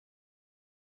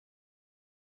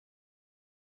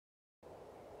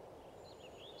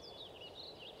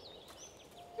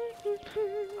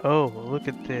Oh, look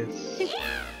at this.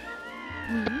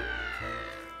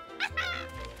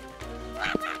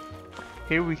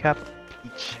 Here we have a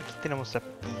beach. Aquí tenemos a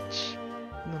beach.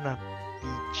 Una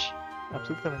beach.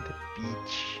 Absolutamente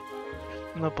beach.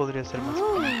 No podría ser más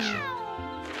beach.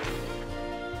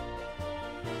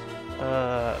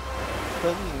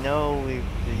 Let me know if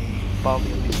the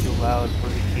volume is too loud for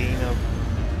the game or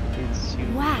if it's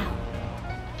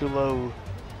too low.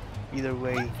 Either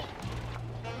way.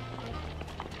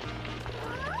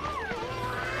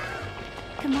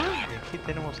 Come on. Y aquí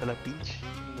tenemos a la beach.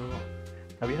 No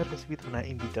había recibido una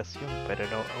invitación para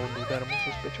ir a un lugar muy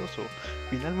sospechoso.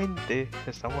 Finalmente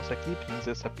estamos aquí,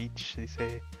 Princesa Peach,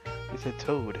 dice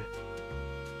Toad.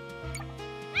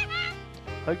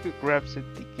 I could grab some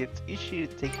tickets. It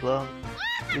shouldn't take long.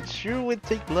 It sure would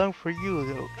take long for you,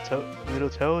 little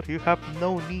Toad. You have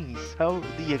no knees. How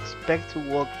do you expect to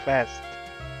walk fast?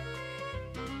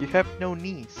 You have no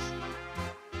knees.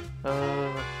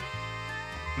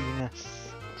 Venus.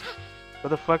 What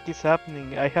the fuck is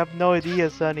happening? I have no idea,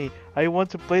 Sonny. I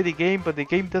want to play the game, but the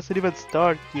game doesn't even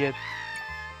start yet.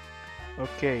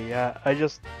 Okay, yeah, I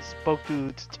just spoke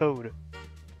to Toad.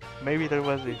 Maybe there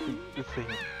was a thing.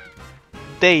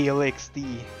 Dale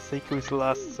XD. Seiko is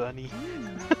lost, Sonny.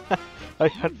 I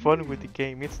had fun with the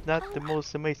game. It's not the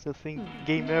most amazing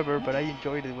game ever, but I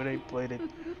enjoyed it when I played it.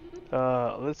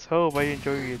 Let's hope I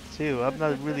enjoy it too. I'm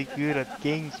not really good at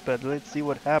games, but let's see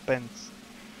what happens.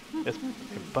 Es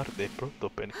en parte pronto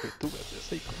penetúas de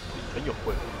Seiko, extraño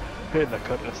juego. En la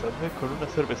carrera con una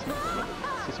cervecita.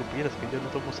 Si supieras que yo no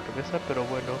tomo cerveza, pero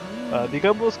bueno,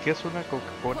 digamos que es una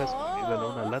Coca-Cola escondida en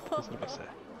una lata de cerveza.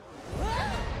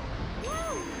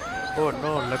 Oh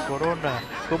no, la corona.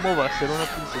 ¿Cómo va a ser una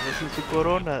princesa sin su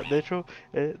corona? De hecho,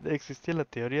 existía la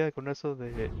teoría con eso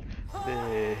de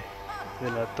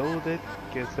la Toadette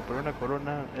que se ponía una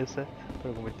corona esa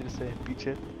para convertirse en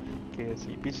Peach, que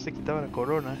si Peach se quitaba la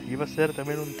corona iba a ser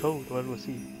también un Toad o algo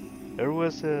así. There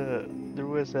was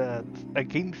a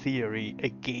game theory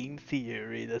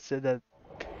that said that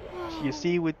you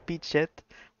see with Peachette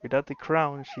without the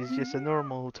crown she's just a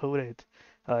normal Toadette.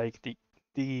 Like the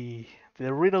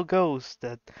the riddle goes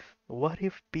that what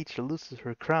if Peach loses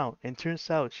her crown and turns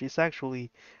out she's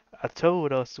actually a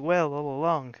toad as well all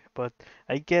along, but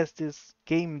I guess this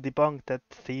game debunked that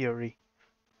theory.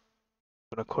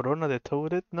 ¿Una corona de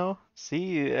Toadette? No,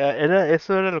 sí,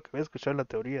 eso era lo que había escuchado en la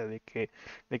teoría, de que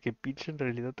Peach en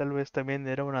realidad tal vez también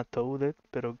era una Toadette,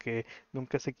 pero que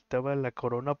nunca se quitaba la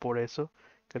corona por eso.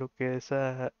 Creo que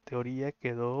esa teoría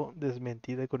quedó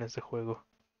desmentida con ese juego.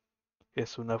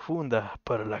 Es una funda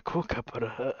para la coca,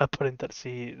 para aparentar.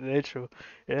 Sí, de hecho,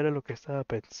 era lo que estaba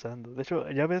pensando. De hecho,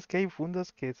 ya ves que hay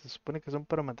fundas que se supone que son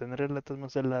para mantener latas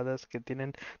más heladas, que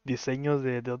tienen diseños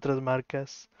de otras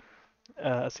marcas.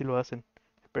 Así lo hacen.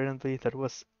 Apparently that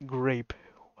was grape.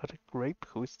 What grape?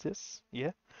 Who is this?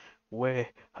 Yeah. Güey,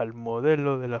 al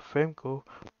modelo de la Femco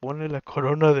pone la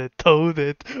corona de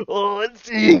Toadette. Oh,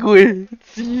 sí, güey,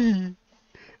 sí.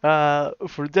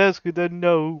 For those who don't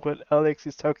know what Alex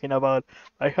is talking about,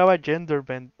 I have a gender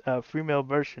bent female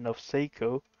version of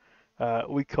Seiko.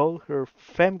 We call her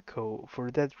Femco for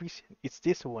that reason. It's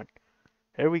this one.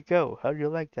 There we go. How do you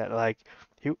like that? Like,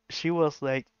 she was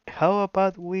like, how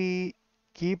about we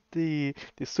give the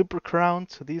super crown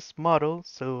to this model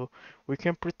so we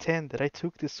can pretend that I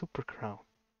took the super crown.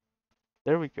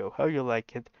 There we go. How you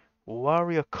like it?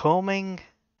 Wario coming?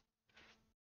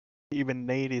 Even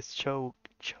Nate is choked.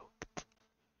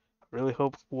 Really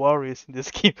hope Wario is in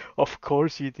this game. Of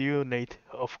course you do, Nate.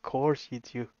 Of course you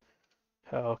do.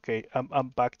 Okay, I'm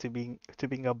back to being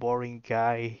a boring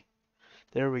guy.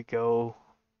 There we go.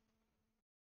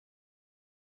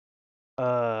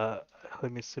 Uh,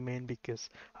 Let me zoom in because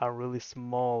I'm really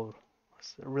small.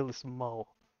 Really small.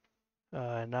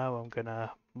 Now I'm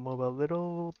gonna move a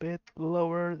little bit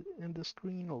lower in the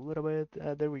screen, a little bit.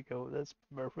 There we go. That's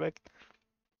perfect.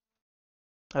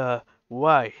 Uh,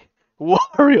 why?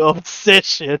 Wario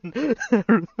obsession.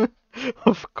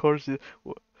 Of course.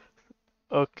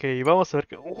 Okay, vamos a ver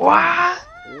que. What?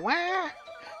 What?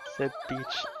 Said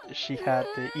Peach. She had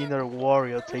the inner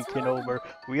Wario taking over.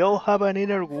 We all have an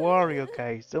inner Wario,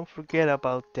 guys. Don't forget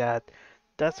about that.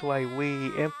 That's why we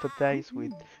empathize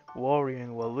with Wario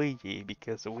and Waluigi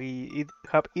because we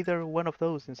have either one of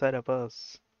those inside of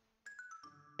us.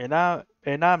 And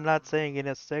I'm not saying in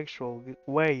a sexual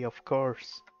way, of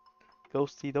course.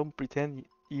 Ghosty, don't pretend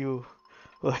you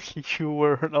like you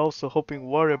were also hoping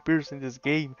Wario appears in this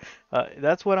game.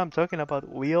 That's what I'm talking about.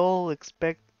 We all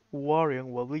expect Wario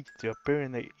and Waluigi to appear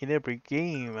in every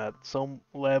game at some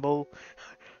level.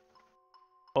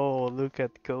 Oh, look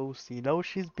at Ghosty. Now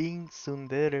she's being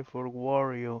tsundere for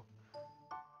Wario.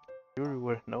 jury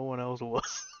where no one else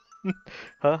was.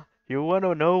 Huh? You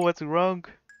wanna know what's wrong?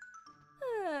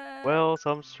 Well,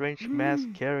 some strange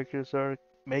masked characters are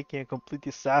making a complete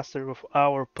disaster of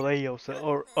our playoffs,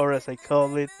 or as I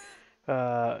call it,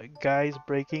 guys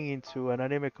breaking into an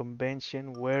anime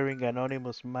convention wearing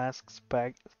anonymous masks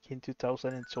back in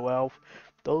 2012.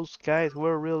 Those guys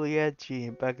were really edgy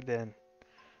back then.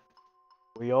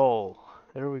 We all.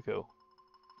 There we go.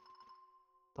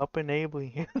 Stop enabling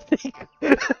him.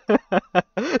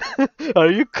 Are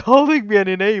you calling me an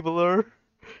enabler?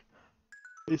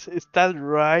 Is that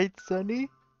right, Sonny?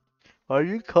 Are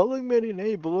you calling me an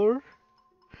enabler?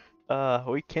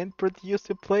 We can't produce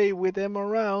to play with them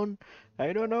around.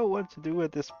 I don't know what to do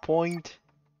at this point.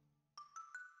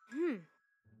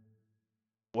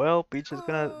 Well, Peach is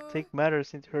gonna take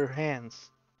matters into her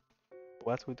hands.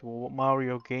 What's with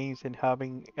Mario games and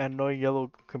having annoying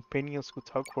yellow companions who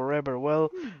talk forever?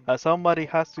 Well, somebody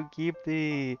has to give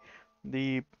the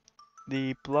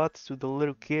the plots to the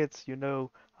little kids, you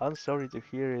know. I'm sorry to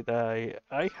hear it.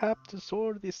 I have to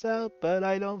sort this out, but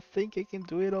I don't think I can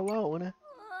do it alone.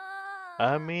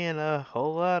 I mean, a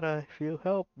whole lot if you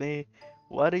help me.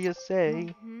 What do you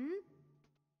say?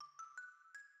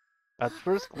 At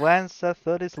first glance, I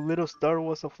thought this little star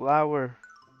was a flower.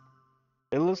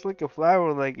 It looks like a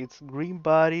flower, like its green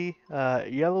body,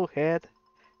 yellow head.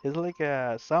 It's like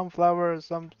a sunflower of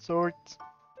some sort.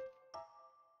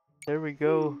 There we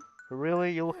go.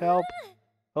 Really, you'll help?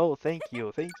 Oh, thank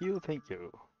you, thank you, thank you.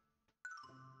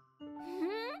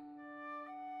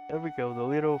 There we go, the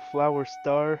little flower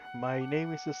star. My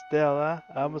name is Estella.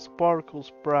 I'm a sparkle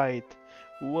sprite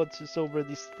who watches over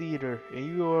this theater.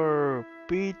 And you're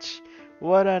Peach.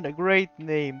 What a great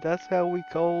name. That's how we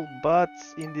call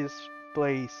butts in this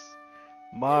place.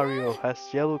 Mario has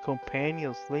yellow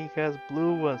companions. Link has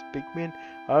blue ones. Pikmin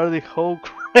are the whole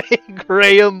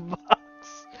crayon box.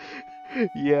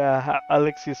 Yeah,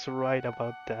 Alex is right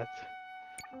about that.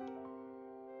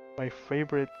 My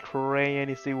favorite crayon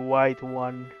is the white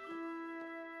one.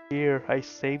 Here, I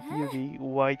saved you the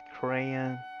white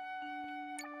crayon.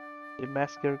 The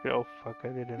mascara. Oh fuck! I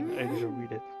didn't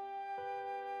read it.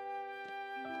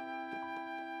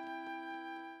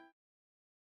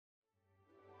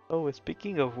 Oh,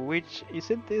 speaking of which,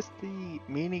 isn't this the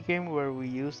mini game where we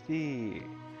use the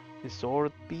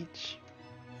sword beach?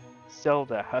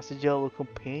 Zelda has a yellow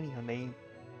companion named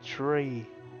Trey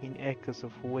in Echoes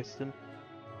of Wisdom.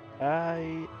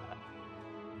 I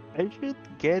I should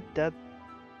get that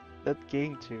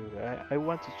game too. I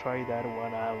want to try that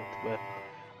one out, but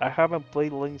I haven't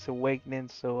played Link's Awakening,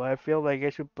 so I feel like I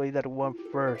should play that one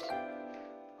first.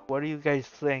 What do you guys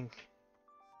think?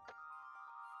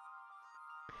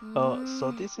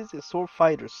 So this is a sword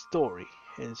fighter story,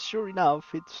 and sure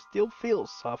enough, it still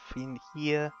feels soft in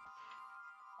here.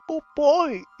 Oh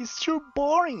boy, it's sure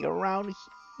boring around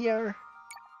here.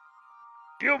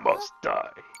 You must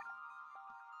die.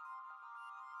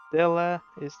 Stella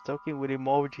is talking with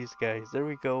emojis, guys. There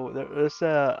we go. There's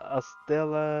a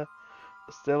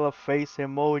Stella face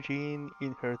emoji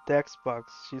in her text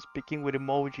box. She's speaking with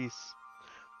emojis.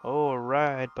 Oh,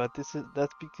 right, but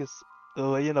that's because the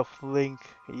Legend of Link,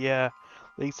 yeah,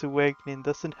 Link's Awakening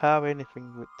doesn't have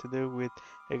anything to do with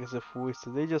Echoes of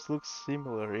Wisdom. They just look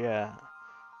similar, yeah.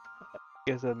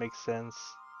 Guess that makes sense.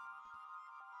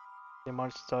 They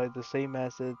much style, the same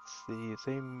assets, the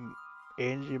same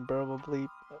engine probably.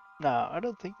 No, I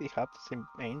don't think they have the same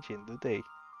engine, do they?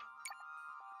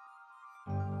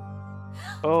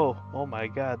 Oh my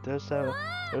God! There's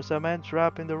a man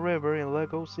trapped in the river in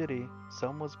Lego City.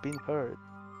 Someone's been hurt.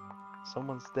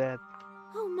 Someone's dead.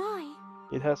 Oh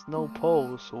my. It has no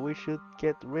pulse, so we should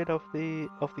get rid of the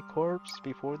corpse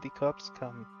before the cops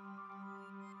come.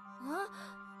 Huh?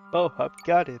 Oh, I've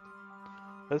got it.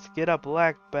 Let's get a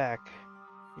black back.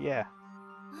 Yeah.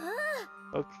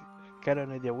 Okay, got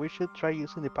an idea. We should try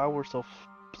using the powers of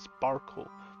Sparkle,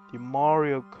 the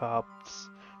Mario Cups.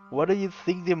 What do you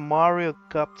think the Mario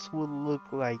Cups would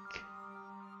look like?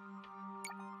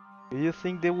 Do you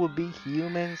think they would be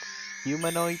humans,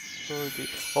 humanoids, or the?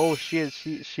 Oh shit!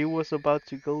 She was about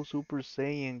to go Super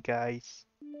Saiyan, guys.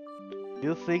 Do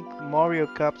you think Mario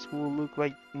Cups will look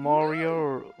like Mario,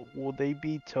 or will they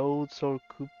be Toads or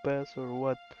Koopas or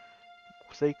what?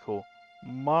 Seiko,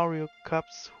 Mario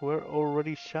Cups were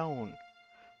already shown.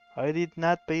 I did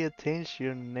not pay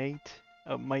attention, Nate.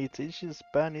 My attention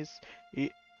span is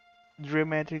i-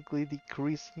 dramatically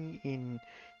decreasing in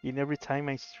every time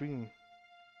I stream.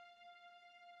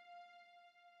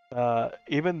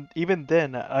 Even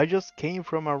then, I just came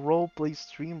from a roleplay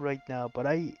stream right now, but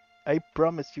I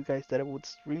promised you guys that I would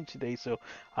stream today, so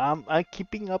I'm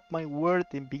keeping up my word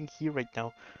and being here right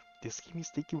now. This game is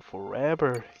taking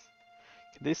forever.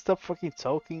 Can they stop fucking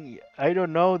talking? I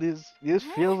don't know. This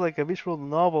feels like a visual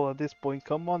novel at this point.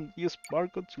 Come on, use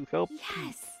Sparkle to help me.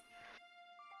 Yes.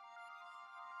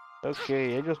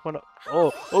 Okay, I just wanna.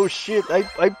 Oh shit!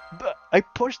 I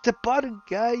pushed the button,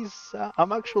 guys.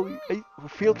 I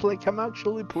feel like I'm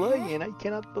actually playing, and I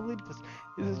cannot believe this.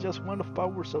 This is just one of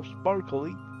powers of Sparkle.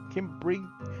 It can bring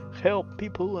help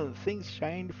people and things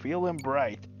shine, feeling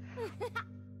bright.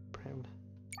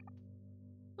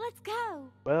 Let's go.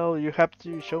 Well, you have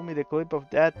to show me the clip of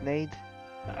that, Nate.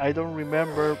 I don't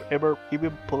remember ever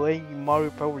even playing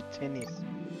Mario Power Tennis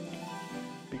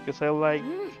because I like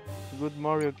good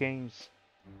Mario games,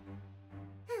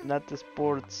 not the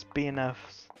sports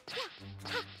spin-offs.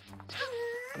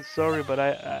 I'm sorry, but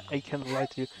I can't lie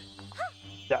to you.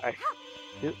 Die.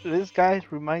 This guy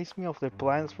reminds me of the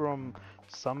plants from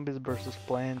Zombies versus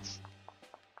Plants.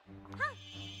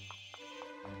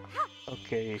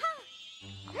 Okay.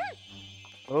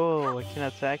 Oh, I can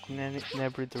attack in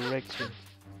every direction.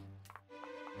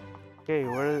 Okay,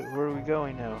 where are we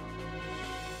going now?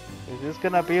 Is this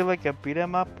gonna be like a beat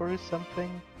 'em up or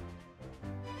something?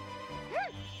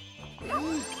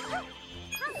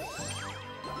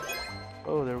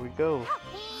 Oh, there we go.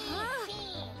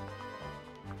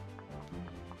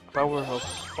 Power of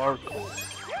Sparkle.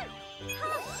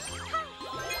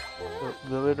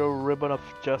 The little ribbon of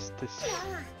justice.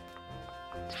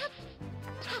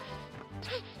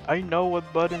 I know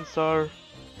what buttons are.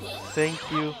 Thank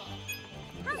you.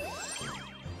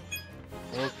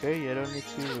 Okay, I don't need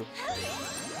to.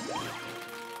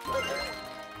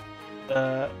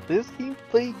 This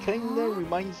gameplay kinda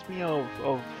reminds me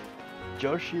of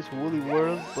Yoshi's Woolly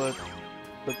World, but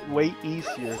way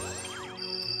easier.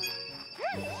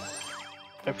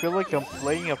 I feel like I'm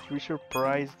playing a Fisher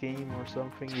Price game or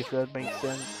something, if that makes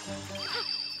sense.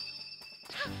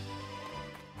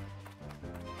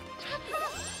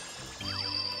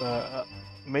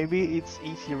 Maybe it's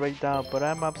easy right now, but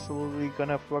I'm absolutely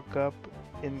gonna fuck up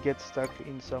and get stuck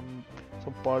in some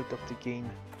part of the game.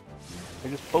 I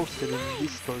just posted in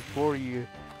Discord for you.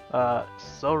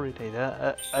 Sorry, Nate.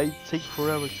 I take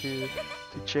forever to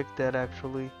check that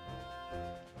actually.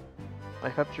 I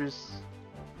have to just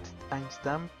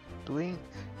timestamp blink.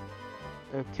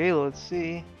 Okay, let's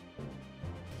see.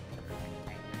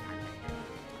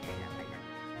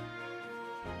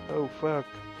 Oh fuck.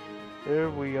 There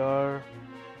we are.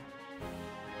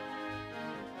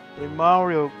 The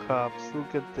Mario Cups,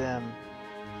 look at them.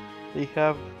 They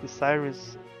have the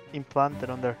iris implanted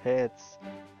on their heads.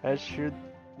 That's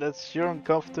sure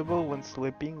uncomfortable when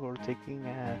sleeping or taking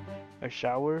a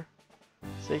shower.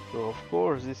 Seiko, of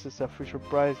course, this is a Fisher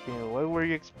Price game. What were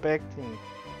you expecting?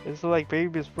 It's like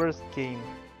baby's first game.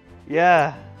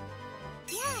 Yeah.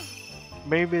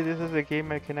 Maybe this is a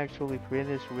game I can actually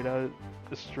finish without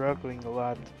struggling a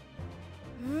lot.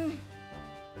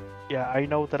 Yeah, I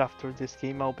know that after this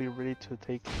game I'll be ready to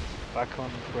take back on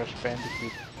Crash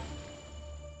Bandicoot.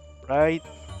 Right?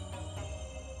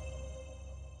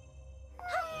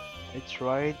 I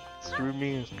tried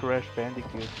streaming Crash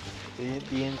Bandicoot,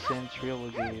 the Insane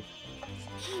Trilogy.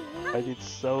 I did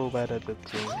so bad at that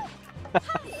game.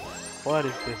 What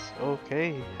is this?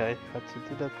 Okay, I had to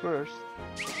do that first.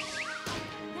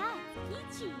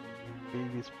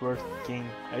 Baby's first game.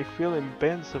 I feel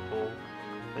invincible.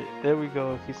 There we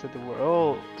go, he said the word.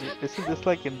 Oh, isn't this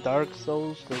like in Dark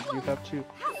Souls that you have to,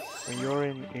 when you're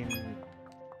in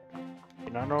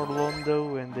an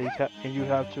Orlando and you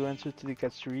have to enter to the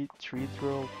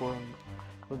cathedral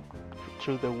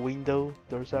through the window.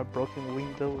 There's a broken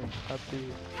window and you have to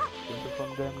enter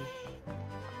from them.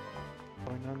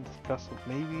 Going on this castle.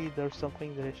 Maybe there's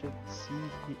something that I should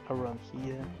see around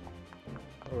here,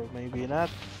 or maybe not.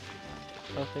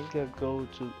 I think I'll go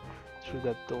through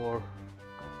that door.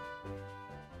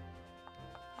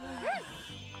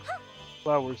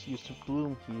 Flowers used to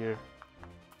bloom here.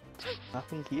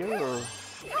 Nothing here, or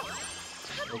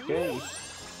okay.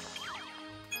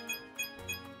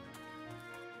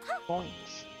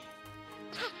 Points.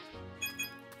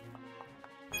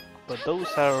 But those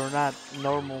are not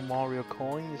normal Mario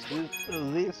coins.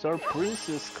 These are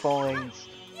princess coins.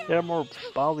 They're more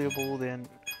valuable than.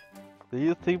 Do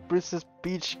you think Princess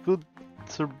Peach could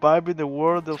survive in the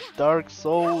world of Dark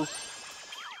Souls?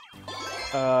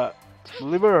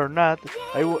 Believe it or not,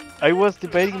 I was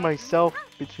debating myself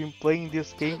between playing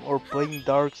this game or playing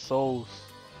Dark Souls.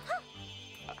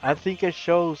 I think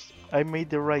I made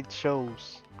the right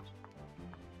choice.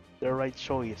 The right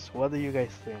choice. What do you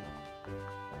guys think?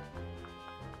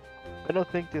 I don't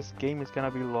think this game is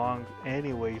gonna be long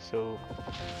anyway, so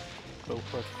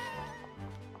fuck.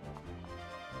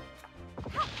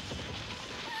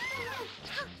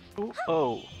 Ooh,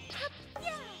 oh.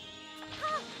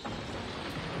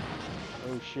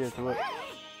 Oh shit,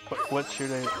 what should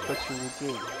we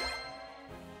do?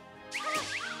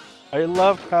 I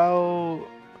love how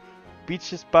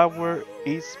Peach's power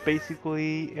is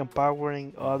basically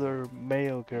empowering other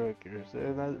male characters.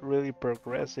 They're not really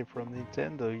progressive from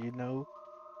Nintendo, you know?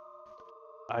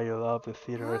 I love the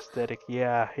theater aesthetic.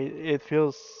 Yeah, it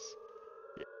feels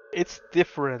it's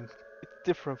different. It's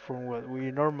different from what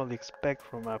we normally expect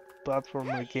from a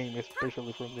platformer game,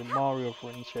 especially from the Mario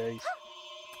franchise.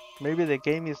 Maybe the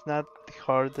game is not the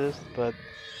hardest, but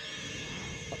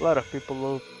a lot of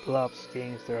people loves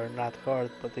games that are not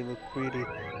hard, but they look pretty.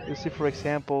 You see, for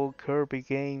example, Kirby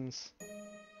games.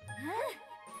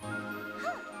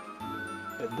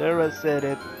 And there I said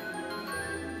it.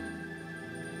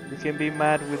 You can be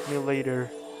mad with me later.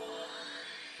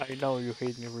 I know you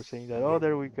hate me for saying that. Oh,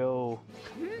 there we go.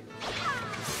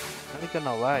 Not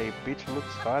gonna lie, Peach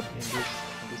looks hot in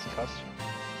this costume.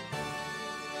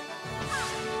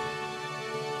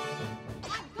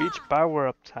 Peach power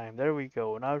up time. There we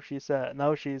go. Now she's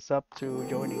up to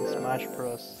joining Smash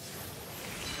Bros.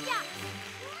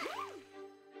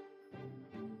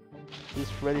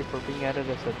 She's ready for being added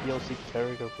as a DLC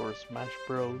character for Smash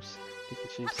Bros.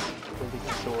 Because she's holding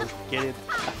a sword. Get it?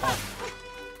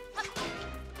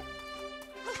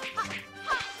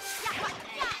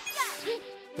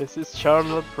 This is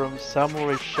Charlotte from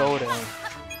Samurai Showdown.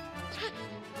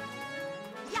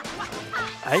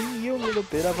 I knew a little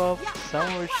bit about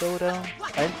Samurai Showdown.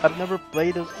 I've never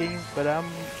played those games, but I'm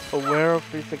aware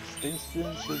of its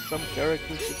existence and some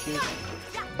characters, such as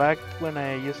back when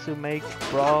I used to make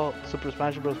Super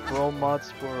Smash Bros. Brawl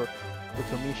mods for the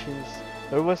commissions.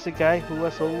 There was a guy who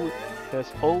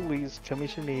has always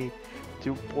commissioned me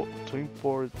to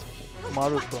import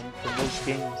models from those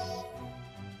games.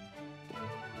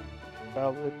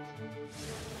 Charlotte.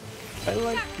 I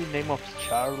like the name of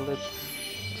Charlotte.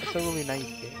 It's a really nice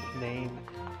name.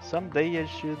 Someday I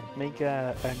should make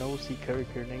an OC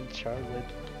character named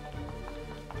Charlotte.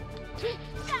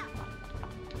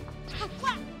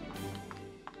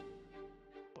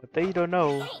 What they don't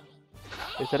know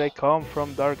is that I come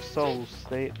from Dark Souls.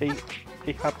 They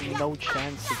have no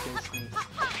chance against me.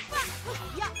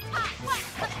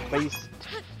 I face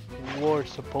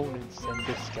worse opponents than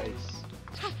these guys.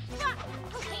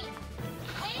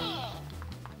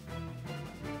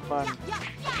 Fun.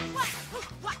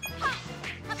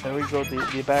 There we go,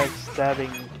 the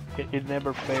backstabbing, it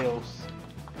never fails.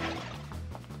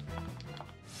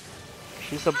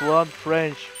 She's a blonde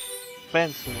French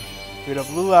fencer with a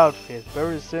blue outfit,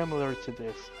 very similar to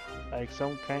this. Like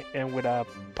some kind, and with a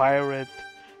pirate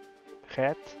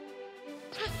hat.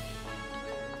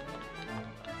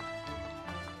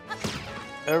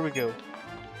 There we go.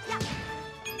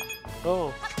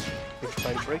 Oh, if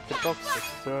I break the boxes,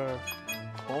 there are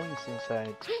coins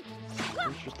inside.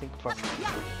 Interesting fact.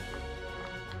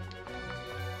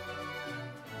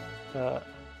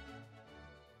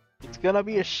 It's gonna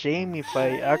be a shame if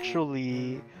I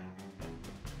actually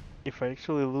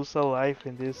lose a life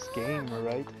in this game,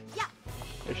 right?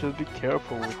 I should be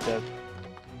careful with that.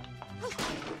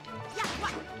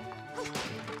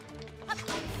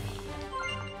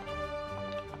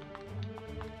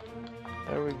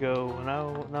 There we go.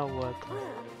 Now what?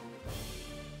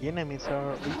 The enemies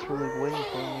are literally waiting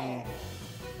for me,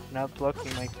 not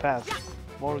blocking my path.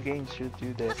 More games should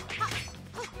do that.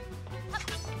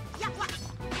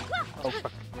 Oh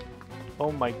fuck.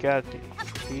 Oh my god,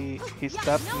 he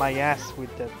stabbed my ass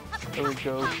with that. There we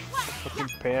go. Fucking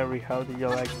parry, how do you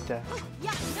like that?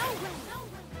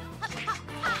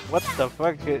 What the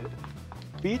fuck?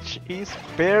 Peach is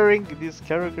parrying these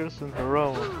characters on her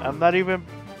own. I'm not even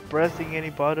pressing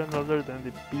any button other than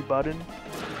the B button.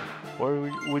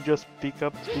 Or we just pick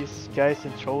up these guys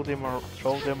and throw them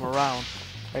around.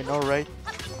 I know, right?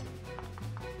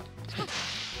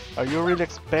 Are you really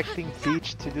expecting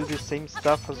Peach to do the same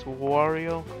stuff as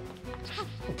Wario?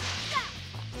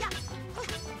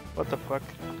 What the fuck?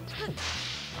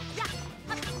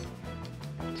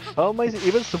 How am I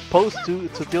even supposed to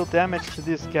deal damage to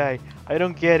this guy? I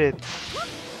don't get it.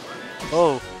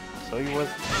 Oh, so he was...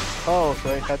 Oh,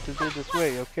 so I had to do it this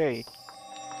way, okay.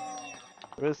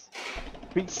 There's...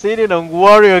 Fixated on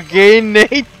Wario again,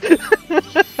 Nate!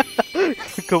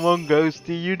 Come on,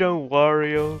 Ghosty, you know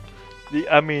Wario.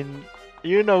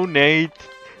 You know Nate.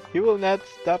 He will not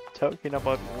stop talking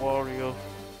about Wario.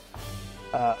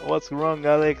 What's wrong,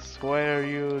 Alex? Why are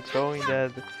you throwing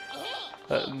that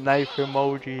knife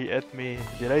emoji at me?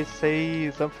 Did I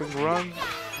say something wrong?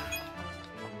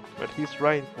 But he's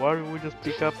right. Wario will just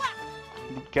pick up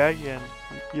the guy and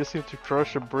use him to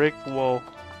crush a brick wall.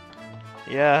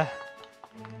 Yeah.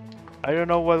 I don't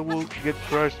know what will get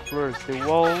crushed first, the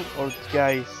wall or the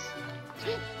guys.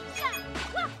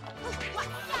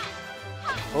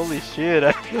 Holy shit,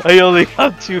 I only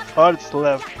have 2 hearts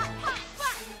left.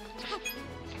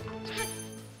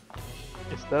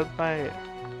 Is that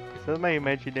my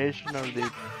imagination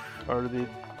or did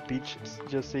Peach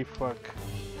just say fuck?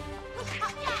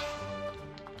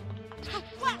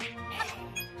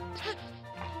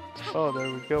 Oh,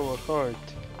 there we go, a heart.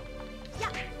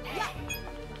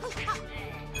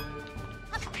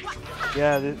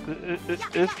 Yeah,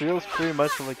 this feels pretty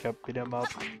much like a beat 'em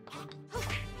up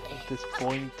at this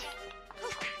point.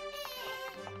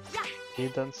 He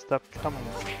don't stop coming.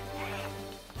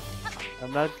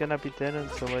 I'm not gonna be dead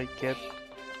until I get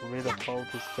rid of all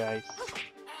these guys.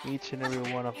 Each and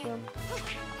every one of them.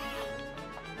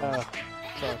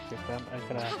 Sorry,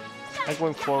 I'm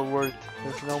going forward.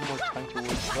 There's no more time to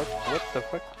wait. What the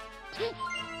fuck?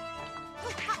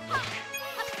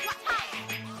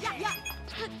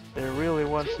 They really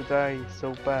want to die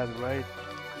so bad, right?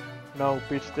 No,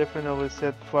 Peach definitely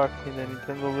said fuck in the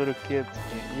Nintendo Little Kids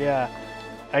game. Yeah,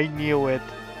 I knew it.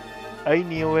 I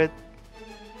knew it.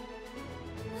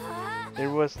 It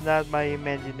was not my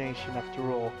imagination after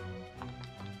all.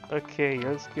 Okay,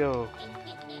 let's go.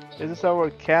 This is our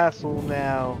castle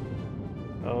now.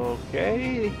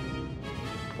 Okay.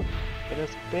 Gonna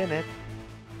spin it.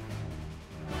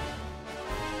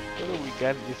 What do we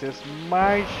got? It says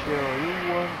my show. You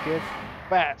won't get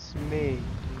past me.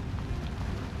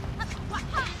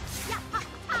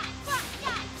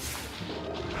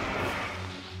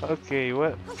 Okay,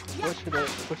 what should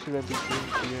I be doing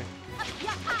here?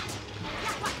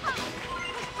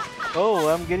 Oh,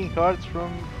 I'm getting hearts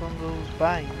from those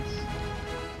vines.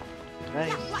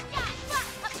 Nice.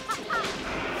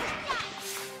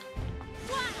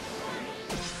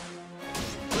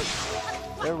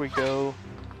 There we go.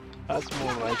 That's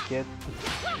more like it.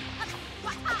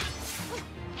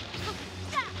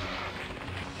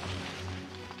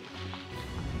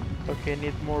 Okay, I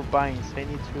need more vines. I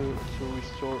need to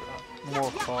restore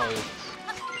more hearts.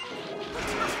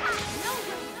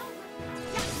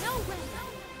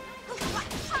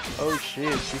 Oh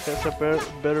shit, she has a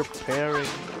better pairing,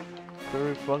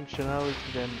 better functionality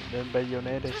than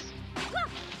Bayonetta's.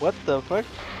 What the fuck?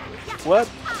 What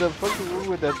the fuck is wrong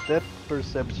with that depth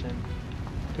perception?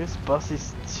 This boss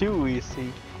is too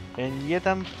easy, and yet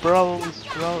I'm probably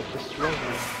struggling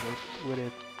with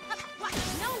it.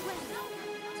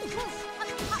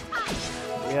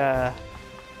 Yeah,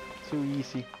 too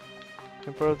easy.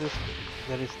 And probably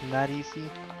that is not easy.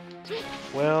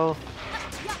 Well,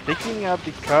 taking out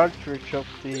the cartridge of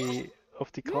the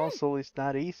console is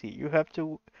not easy. You have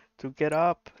to get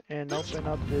up and open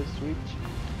up the switch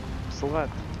slot.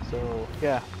 So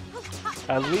yeah,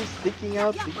 at least taking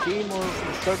out the game or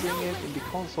inserting it in the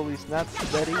console is not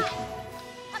that easy.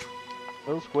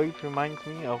 Those waves remind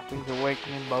me of Link's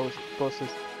Awakening bosses.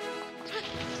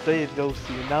 Stay it goes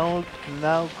to you.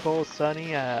 Now call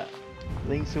Sunny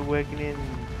Link's Awakening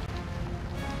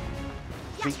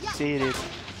fixated.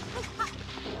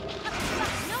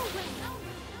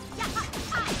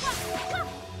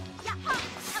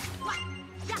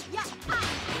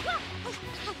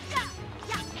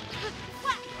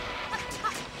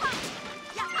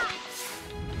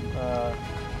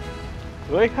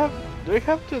 Do I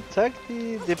have to attack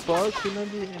the boss in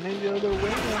any other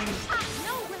way?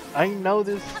 I know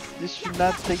this should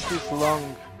not take this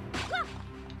long.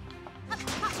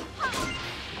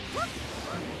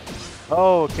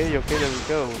 Oh, okay, there we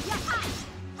go.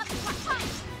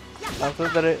 I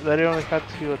thought that I only had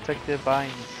to attack the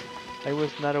vines. I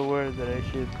was not aware that I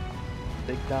should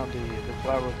take down the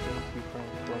flower thing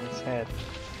from its head.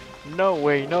 No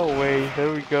way,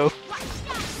 there we go.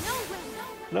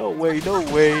 No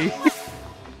way.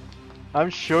 I'm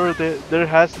sure that there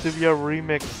has to be a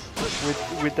remix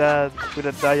with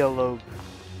a dialogue.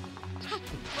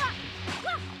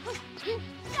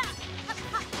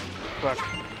 Fuck.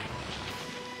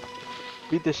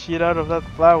 Beat the shit out of that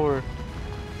flower.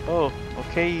 Oh,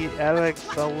 okay, Alex,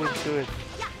 I will do it.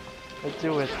 Let's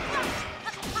do it.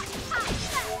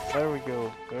 There we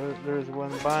go. There's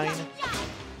one vine.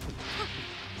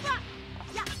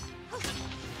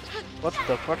 What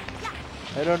the fuck?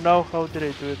 I don't know how did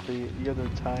I do it the other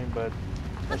time, but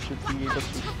I should be able to.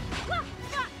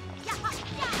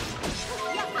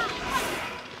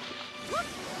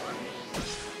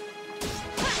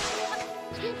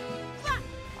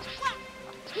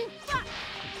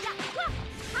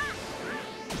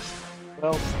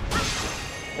 Well,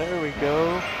 there we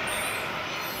go.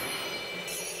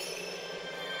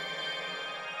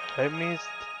 I missed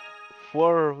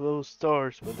 4 of those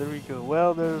stars, but there we go.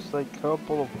 Well, there's like a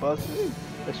couple of buses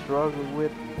I struggled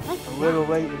with Let's a little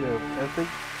go. later. I think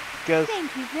because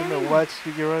Thank you I very don't know much. what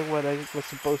figure out what I was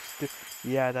supposed to do.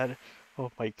 Yeah, that.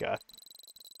 Oh my god.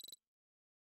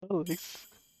 Alex,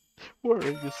 what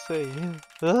are you saying?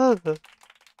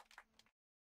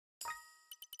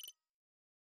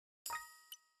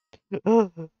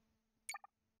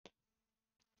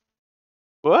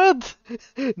 What?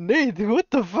 Nate, what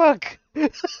the fuck?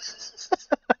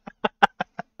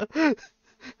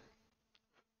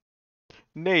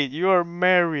 Nate, you are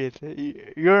married.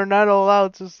 You're not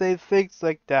allowed to say things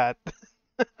like that.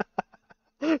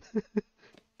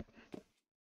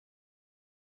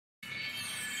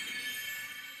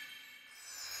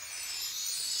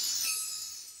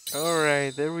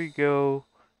 Alright, there we go.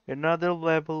 Another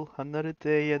level, another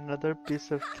day, another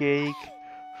piece of cake.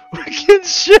 We can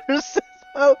share, says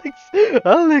Alex.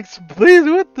 Alex, please,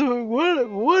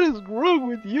 what is wrong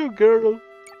with you, girl?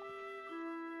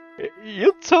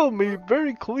 You told me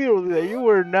very clearly that you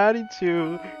were not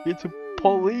into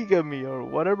polygamy or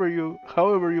whatever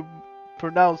however you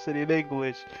pronounce it in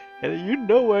English, and you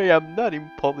know I am not in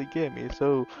polygamy.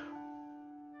 So,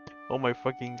 oh my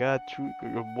fucking god,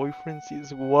 your boyfriend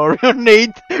sees Wario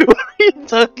Nate. What are you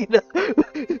talking about?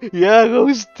 Yeah,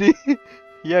 Ghosty.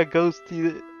 Yeah,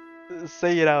 Ghosty.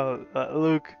 Say it out.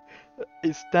 Look,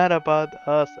 it's not about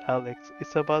us, Alex.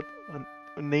 It's about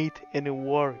Nate and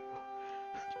Wario.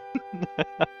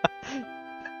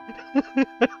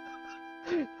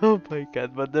 Oh my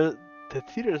god, but the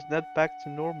theater's not back to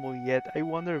normal yet. I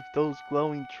wonder if those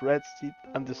glowing threads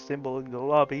and the symbol in the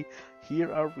lobby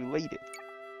here are related.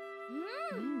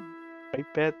 Mm. I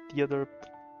bet the other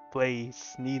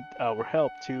place need our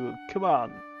help too. Come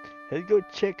on, let's go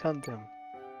check on them.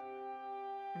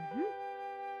 Mhm.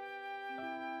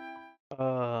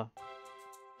 Uh,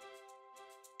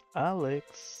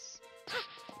 Alex,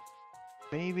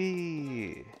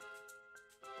 maybe,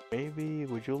 maybe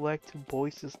would you like to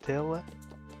voice Stella?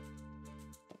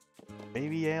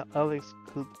 Maybe Alex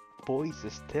could voice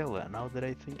Stella now that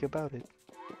I think about it.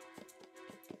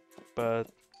 But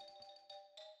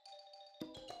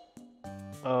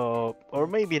or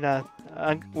maybe not.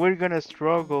 We're gonna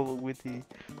struggle with the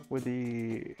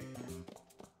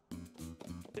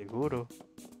seguro.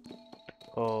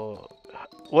 Oh,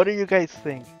 what do you guys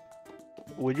think?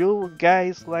 Would you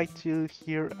guys like to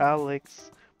hear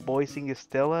Alex voicing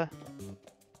Stella?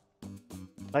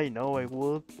 I know I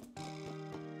would.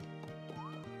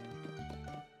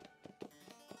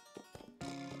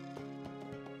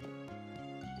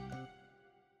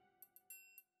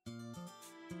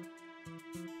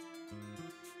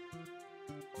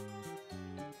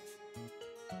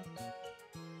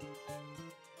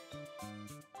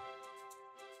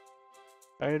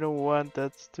 I don't want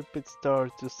that stupid star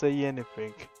to say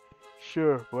anything.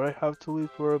 Sure, but I have to leave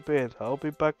for a bit. I'll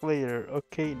be back later.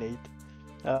 Okay, Nate.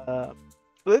 Uh,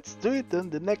 let's do it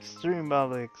on the next stream,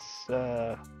 Alex.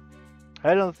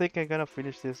 I don't think I'm gonna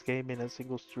finish this game in a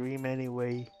single stream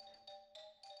anyway.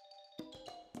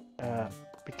 Uh,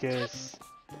 because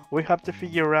we have to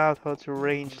figure out how to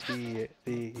arrange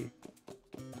the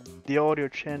audio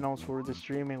channels for the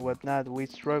stream and whatnot. We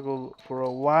struggled for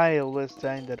a while last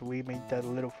time that we made that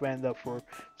little friend up for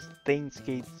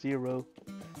Stainscape Zero.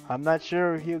 I'm not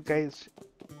sure if you guys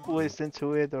listen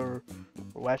to it or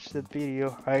watch that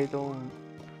video.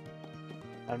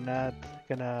 I'm not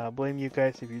gonna blame you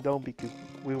guys if you don't because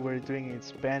we were doing it in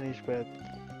Spanish, but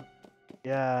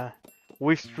yeah,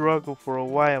 we struggled for a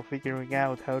while figuring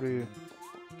out how to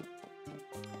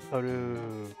how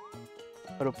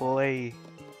to play.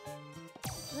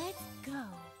 Let's go.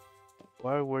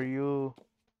 Why were you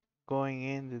going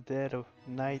in the dead of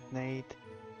night, Nate?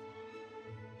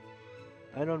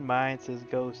 I don't mind, says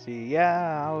Ghosty.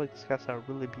 Yeah, Alex has a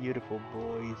really beautiful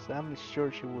voice. I'm sure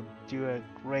she would do a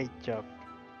great job.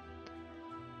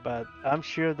 But I'm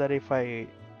sure that if I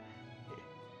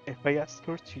ask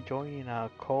her to join in a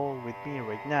call with me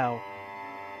right now,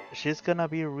 she's gonna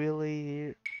be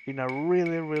really in a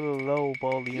really low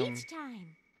volume. Beach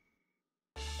time.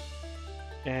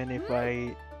 And if Mm.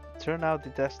 I turn out the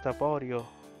desktop audio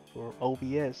for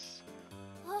OBS,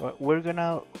 Oh. we're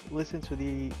gonna listen to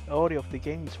the audio of the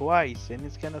game twice, and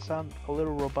it's gonna sound a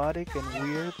little robotic and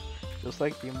weird, just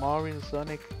like the Mario and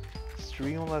Sonic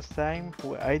stream last time.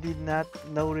 I did not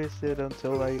notice it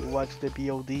until I watched the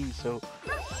VOD, so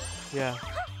yeah.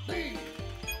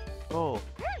 Oh,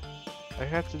 I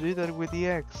have to do that with the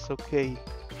X, okay.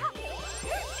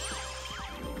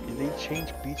 Did they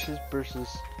change Peaches versus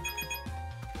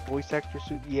voice actors?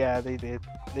 Yeah, they did.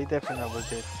 They definitely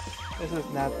did. This is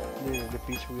not the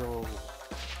Peach we all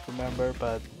remember,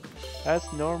 but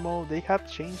as normal. They have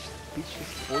changed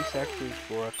Peach's voice actors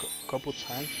for a couple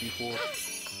times before.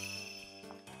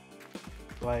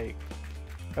 Like,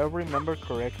 if I remember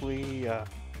correctly, I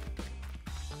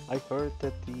heard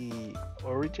that the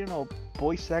original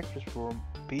voice actress for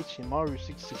Peach in Mario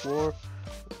 64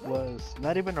 was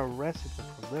not even a resident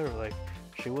from there. Like,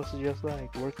 she was just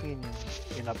like working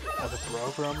as a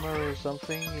programmer or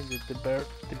something in the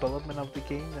development of the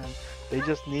game, and they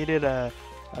just needed a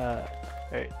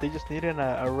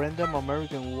a random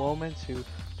American woman to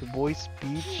voice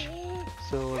Peach.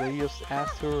 So they just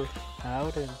asked her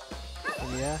out, and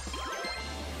yeah,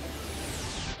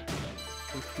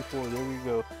 64. There we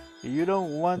go. You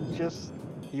don't want just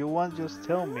you want just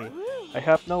tell me. I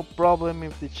have no problem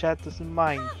if the chat doesn't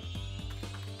mind.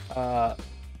 Uh,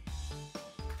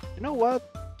 you know what?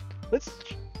 Let's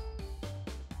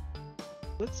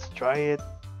let's try it.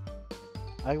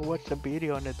 I watched a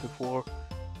video on it before.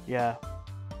 Yeah.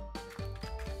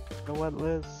 You know what?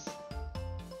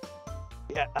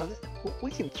 Yeah,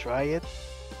 we can try it.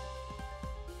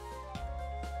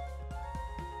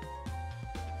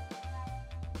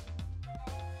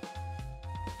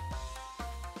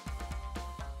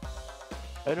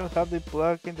 I don't have the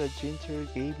plugin that Ginger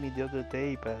gave me the other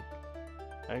day, but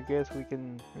I guess we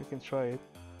can try it.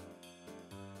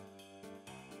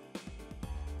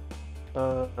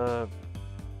 Uh,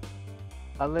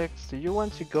 Alex, do you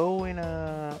want to go in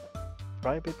a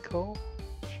private call?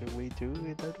 Should we do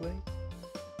it that way?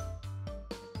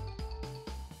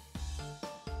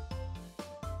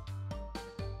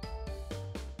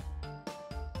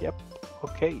 Yep.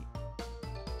 Okay.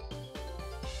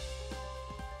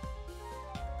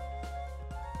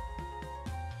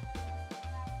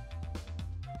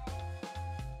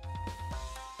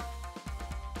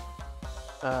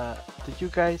 Did you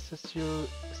guys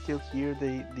still hear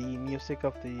the music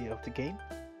of the game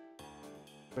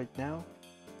right now?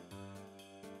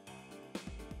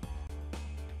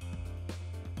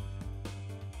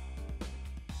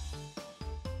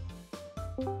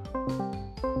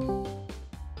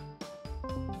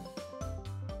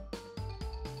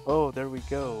 Oh, there we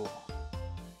go.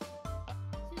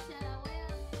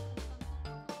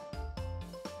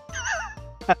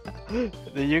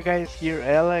 Did you guys hear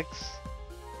Alex?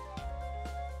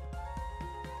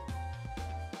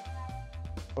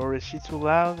 Or is she too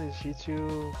loud? Is she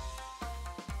too...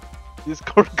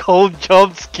 Discord cold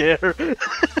jump scare.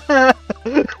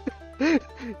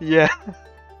 Yeah.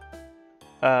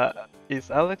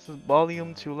 Is Alex's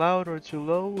volume too loud or too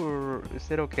low, or is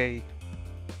it okay?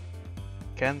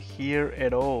 Can't hear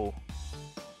at all.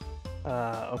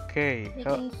 Okay. I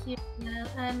can hear now.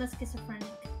 I'm a schizophrenic.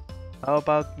 How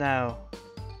about now?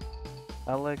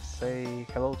 Alex, say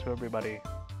hello to everybody.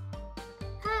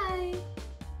 Hi.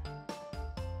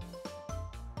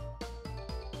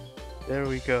 There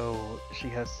we go. She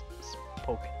has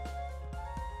spoken.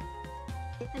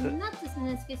 I'm not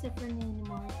in schizophrenia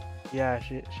anymore. Yeah,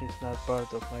 she's not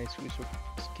part of my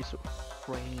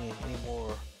schizophrenia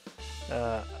anymore.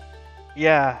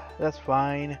 Yeah, that's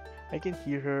fine. I can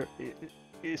hear her.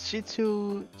 Is she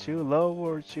too low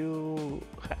or too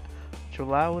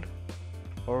loud,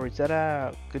 or is that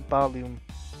a good volume?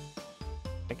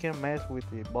 I can mess with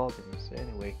the volumes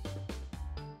anyway.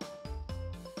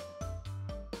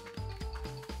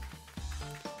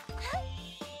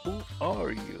 Who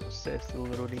are you? Says the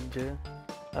little ninja.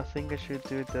 I think I should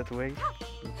do it that way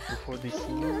before they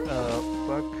see you.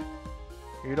 Fuck.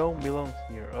 You don't belong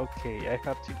here. Okay, I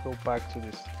have to go back to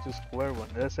this square one.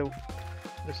 That's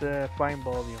a fine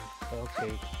volume.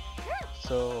 Okay.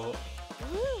 So,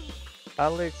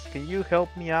 Alex, can you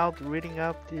help me out reading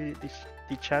up the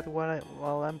chat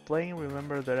while I'm playing?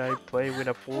 Remember that I play with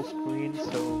a full screen,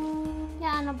 so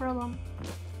Yeah, no problem.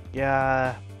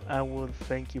 yeah, I would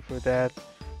thank you for that.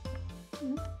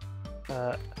 Mm-hmm.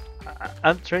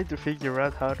 I'm trying to figure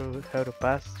out how to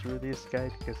pass through this guy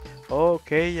because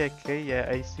okay, yeah,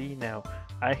 I see now.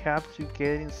 I have to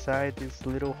get inside this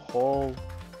little hole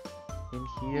in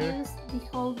here. Use the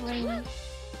whole brain.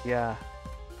 Yeah.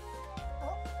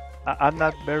 I'm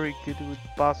not very good with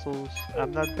puzzles.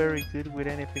 I'm not very good with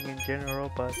anything in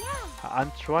general, but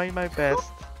I'm trying my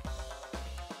best.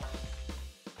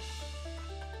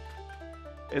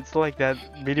 It's like that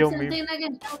video meme. Something I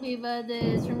can tell you, but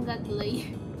the stream got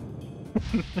delayed.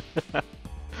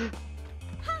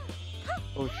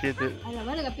 Oh shit! A la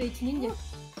verga, Peach Ninja.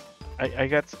 I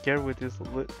got scared with this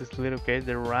little guy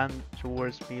that ran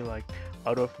towards me like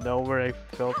out of nowhere. I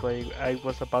felt like I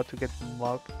was about to get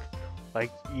mugged.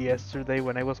 Like yesterday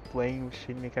when I was playing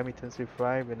Shin Megami Tensei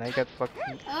 5 and I got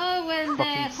Oh, when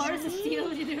fucking the horse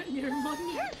steals your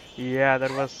money. yeah,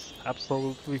 that was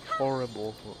absolutely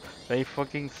horrible. They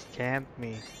fucking scammed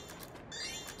me.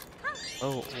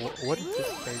 Oh, what is this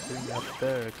guy doing up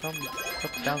there? Come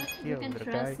down You here, can little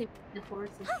trust guy. it, the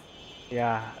horses.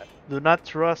 Yeah, do not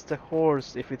trust a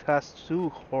horse if it has two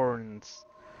horns.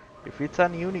 If it's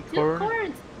an Two unicorn,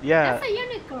 corns. yeah, That's a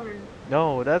unicorn.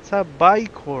 no, that's a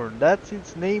bicorn. That's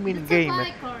its name in That's a game.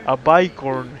 bicorn. A Okay.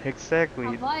 bicorn, A exactly.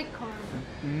 bicorn.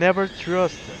 Never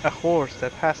trust a horse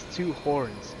that has two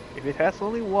horns. If it has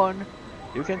only one,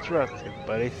 you can trust him.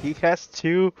 But if he has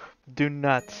two, do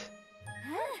not.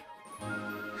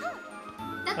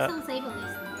 That Uh, sounds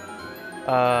ableist.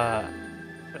 uh,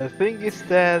 the thing is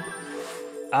that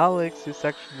Alex is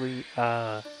actually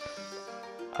a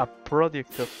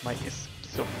product of my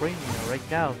schizophrenia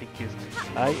right now because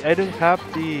I don't have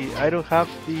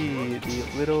the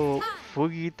little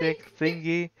Fugi tech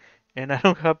thingy and I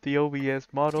don't have the OBS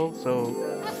model, so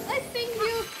I think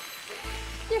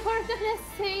you were gonna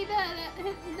say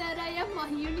that I am a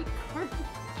unicorn.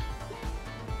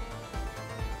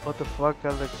 what the fuck,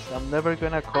 Alex? I'm never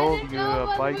gonna I call don't you know a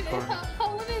what bicorn.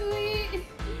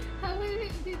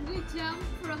 did we jump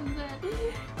from the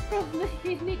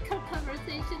unicorn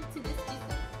conversation to the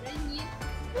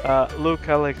schizophrenia? Look,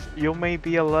 Alex, you may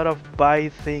be a lot of bi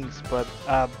things, but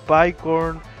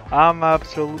bicorn, I'm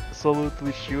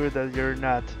absolutely sure that you're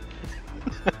not.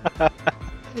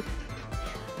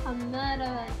 I'm not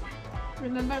a.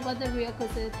 Remember what the Ryoko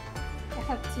said. I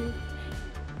have to.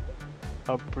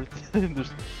 A pretender.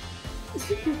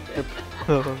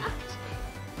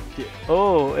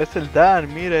 Oh, es el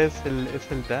Dan, mira, es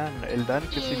el Dan. El Dan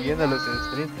que si viene a los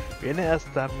streams, viene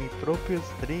hasta mi propio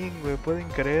stream, güey, pueden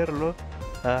creerlo.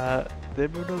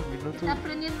 Denme unos minutos. Está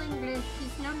aprendiendo inglés.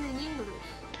 He's learning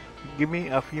English. Give me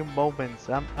a few moments.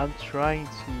 I'm trying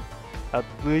to at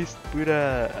least put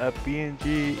a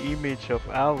PNG image of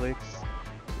Alex.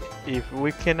 If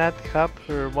we cannot have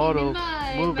her model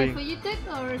My moving. Fujitec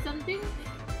or something?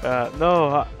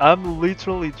 No, I'm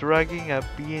literally dragging a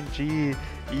PNG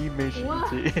image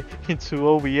into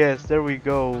OBS. There we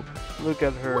go. Look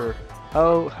at her.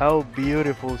 How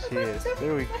beautiful she is.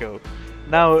 There we go.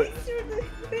 Now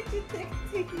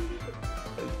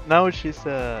she's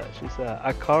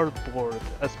a cardboard,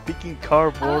 a speaking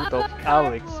cardboard of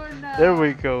Alex. There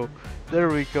we go. There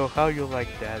we go. How you like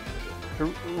that?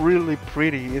 Really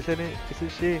pretty, isn't it?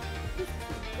 Isn't she?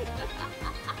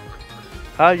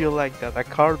 How you like that? A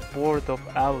cardboard of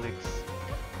Alex.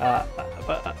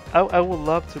 But I would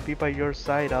love to be by your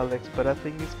side, Alex, but I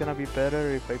think it's gonna be better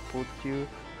if I put you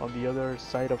on the other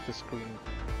side of the screen.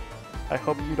 I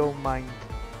hope you don't mind.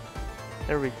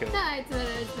 There we go. No, it's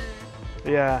better, it's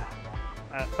better. Yeah,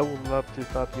 I would love to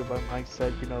have you by my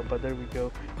side, but there we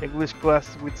go. English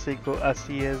class with Seiko,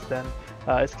 así es, Dan.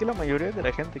 Es que la mayoría de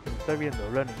la gente que me está viendo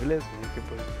habla en inglés, así que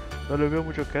pues no le veo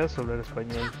mucho caso hablar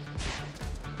español.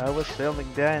 I was telling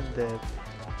Dan that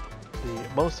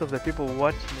most of the people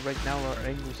watching right now are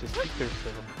English speakers, so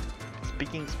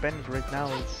speaking Spanish right now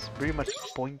is pretty much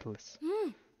pointless.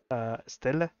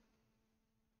 Stella?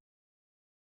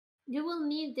 You will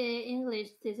need the English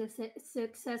to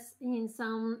success in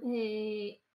some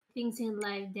things in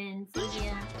life then. So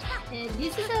yeah,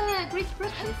 this is a great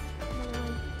practice.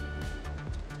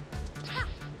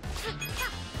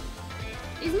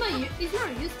 It's more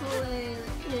useful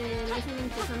listening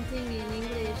to something in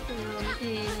English from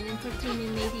an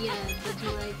entertaining media that you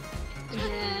like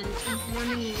than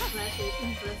learning in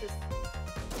classes.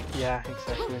 Yeah,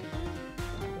 exactly.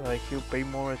 Like you pay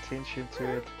more attention to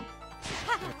it,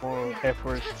 more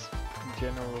effort in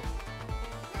general.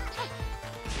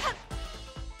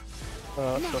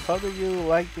 So how do you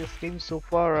like this game so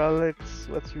far, Alex?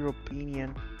 What's your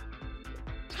opinion?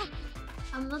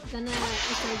 I'm not gonna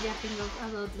start yapping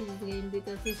about this game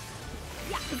because it's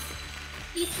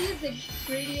the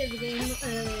prettiest game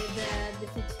that the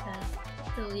Switch has.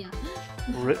 So yeah.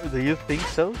 Do you think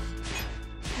so?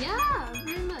 Yeah,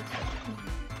 very much.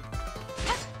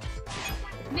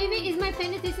 Maybe it's my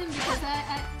fanatism because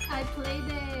I played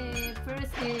the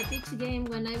first Peach game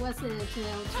when I was a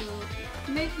child, so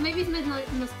maybe it's my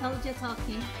nostalgia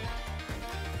talking.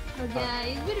 But yeah,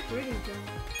 it's very pretty though.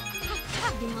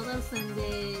 The models and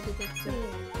the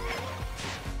textures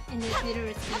and the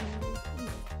theater skin.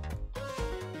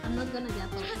 I'm not gonna get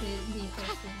off the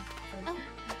first thing.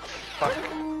 Fuck.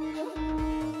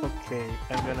 Okay,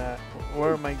 I'm gonna.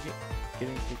 Where am I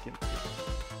getting taken?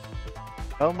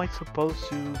 How am I supposed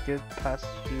to get past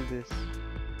through this?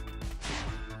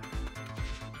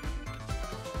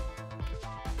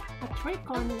 A trick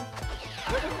corner.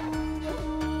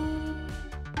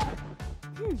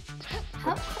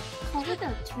 How would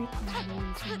a tricorn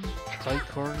be?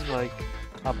 Tricorn, like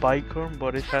a bicorn,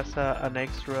 but it has an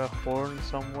extra horn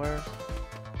somewhere.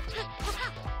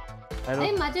 I I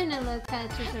don't. imagine it like a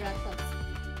triceratops.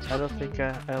 I don't think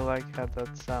Maybe. I like how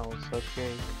that sounds.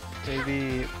 Okay,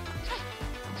 maybe.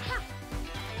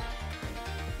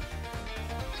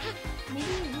 Maybe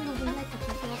it will be like a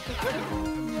triceratops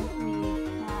with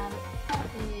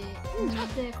not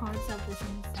the horns of the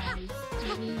same size.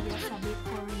 Maybe just a big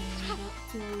horn and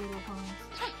two little horns.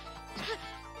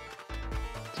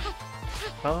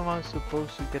 How am I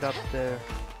supposed to get up there?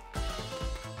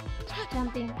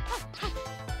 Jumping.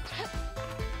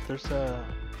 There's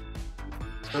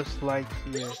light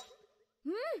here.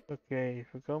 Okay,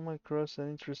 if we come across an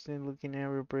interesting looking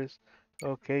area, press.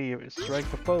 Okay,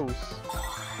 strike a pose.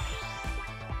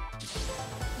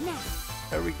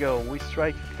 There we go. We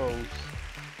strike a pose.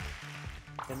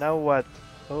 And now what?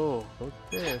 Oh, look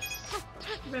at this.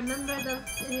 Remember the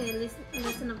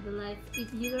lesson of the life.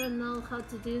 If you don't know how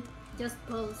to do, just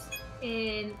pose.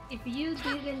 And if you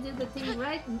didn't do the thing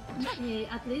right,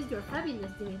 at least you're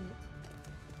fabulous doing it.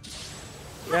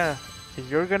 Yeah, if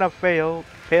you're gonna fail,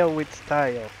 fail with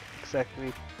style.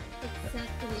 Exactly.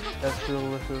 Exactly. That's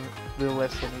the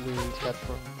lesson we got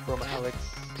from Alex.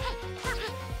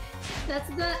 That's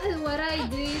what I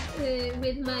did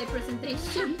with my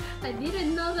presentation. I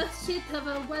didn't know the shit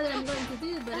about what I'm going to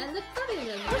do, but I look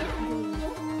fabulous.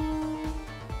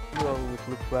 You always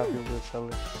look fabulous,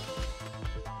 Alex.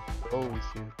 Always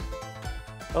you.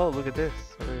 Oh, look at this.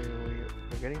 We're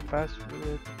getting faster with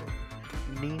it.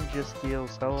 Ninja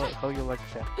skills. How you like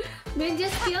that? Ninja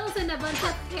skills and a bunch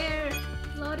of hair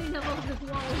floating above the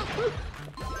wall.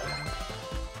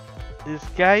 This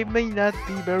guy may not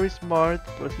be very smart,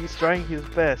 but he's trying his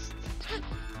best.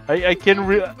 I can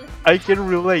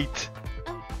relate.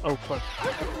 Oh fuck.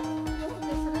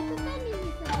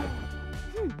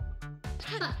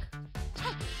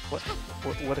 Fuck.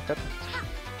 What happened?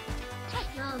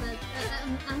 No,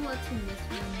 I'm watching this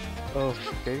one. Oh,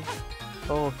 okay.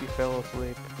 Oh, he fell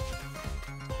asleep.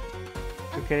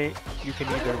 You can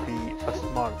either be a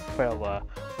smart fella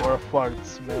or a fart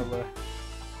smeller.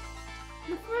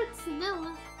 The fart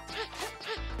smell.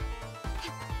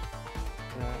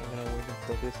 I'm gonna wait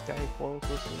until this guy falls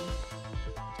asleep.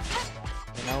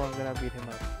 And now I'm gonna beat him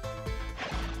up.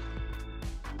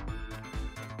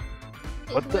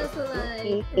 What the?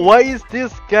 Like, Why is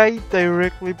this guy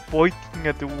directly pointing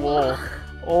at the wall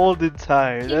all the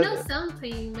time? he knows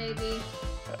something, maybe.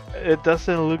 It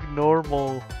doesn't look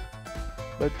normal.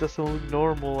 That doesn't look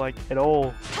normal, like, at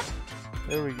all.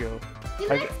 There we go. He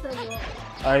likes the wall.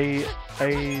 I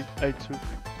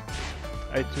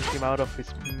took him out of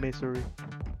his misery.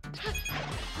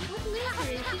 What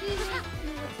misery? He didn't know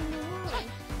what's in the wall.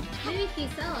 Maybe he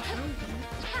saw something.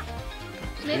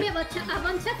 Maybe a bunch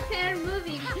of hair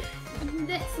moving.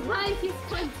 That's why he's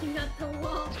pointing at the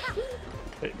wall.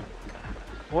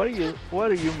 What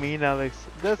do you mean, Alex?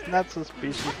 That's not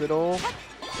suspicious at all.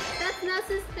 That's not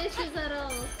suspicious at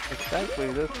all.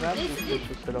 Exactly, that's not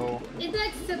suspicious at all. It's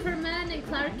like Superman and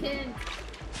Clark Kent.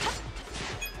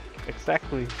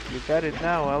 Exactly, you got it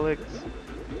now, Alex.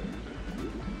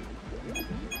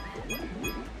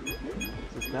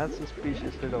 It's not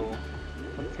suspicious at all.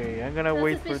 Okay, I'm gonna Not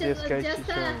wait for this suspicious, guy to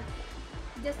turn.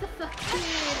 Just a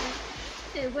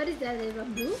fucking... what is that, a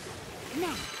bamboo?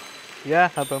 No. Yeah,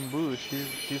 a bamboo.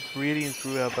 She's breathing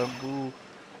through a bamboo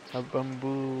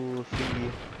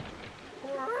thingy.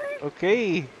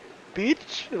 Okay,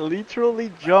 Peach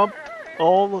literally jumped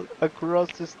all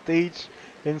across the stage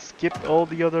and skipped all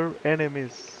the other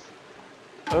enemies.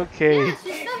 Okay. Yeah,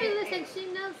 she's fabulous and she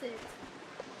knows it.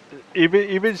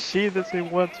 Even she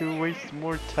doesn't want to waste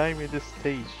more time in this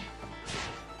stage.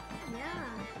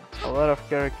 Yeah. A lot of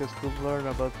characters could learn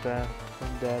about that from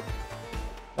that.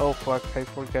 Oh fuck, I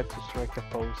forgot to strike a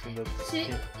pose in that. She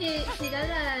got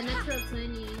a natural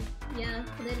 20. Yeah,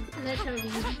 let her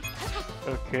be.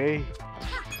 Okay.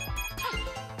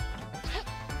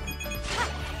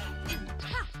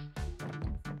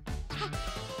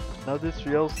 Now this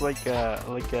feels like a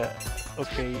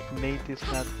okay, Nate is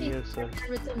not here, so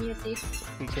With the music.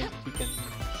 he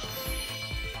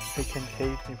can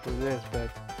hate me for this,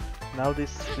 but now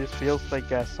this feels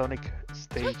like a Sonic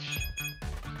stage.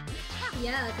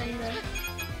 Yeah, kinda.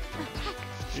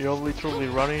 You're literally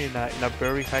running in a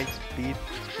very high speed,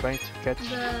 trying to catch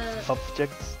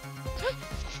objects.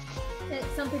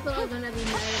 Some people are gonna be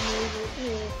mad at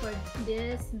me for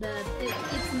this, but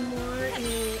it's more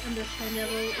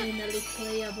understandable and at least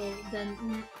playable than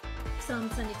some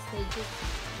Sonic stages.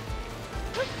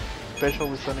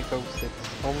 especially Sonic 06.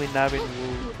 Only Navin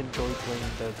will enjoy playing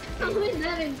that Oh, game. with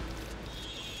Nevin.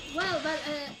 Well, but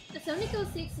Sonic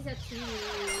 06 is actually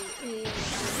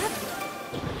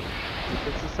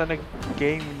It's a Sonic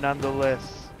game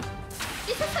nonetheless.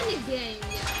 it's a Sonic game,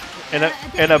 And a,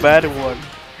 yeah. and a bad It's one.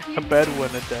 a A really bad good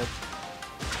one at that.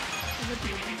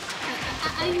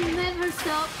 I never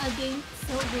saw a game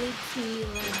so glitchy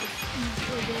like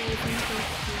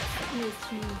the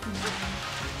Sonic 06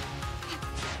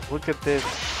 Look at this.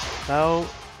 Now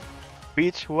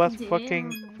Peach was Damn.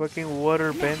 fucking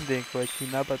water bending like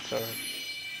in Avatar.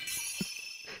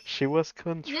 She was Yeah,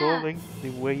 controlling the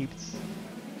waves.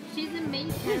 she's the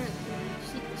main character.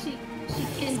 She she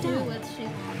can do what she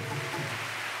wants.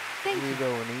 Thank Here we you.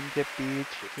 go, Ninja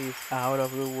Peach is out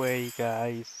of the way,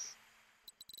 guys.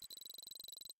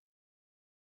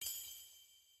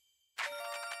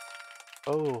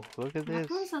 Oh, look at this.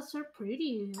 Backgrounds are so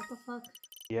pretty. What the fuck?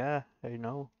 Yeah, I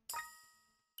know.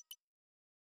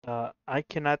 I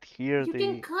cannot hear You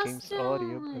can the game's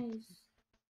audio, but customize.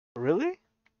 really?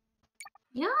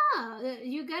 Yeah,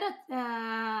 you get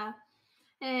a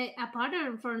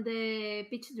pattern for the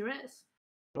Peach dress.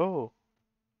 Oh,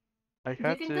 I You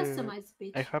had can to. customize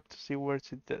I Peach. have to see where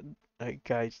to.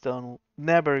 Guys, don't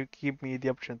never give me the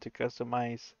option to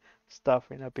customize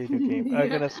stuff in a video game. I'm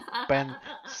Yeah. gonna spend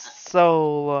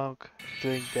so long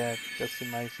doing that,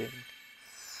 customizing.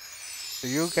 Do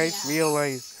you guys Yeah.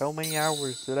 realize how many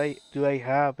hours do I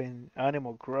have in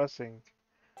Animal Crossing?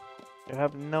 I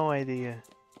have no idea.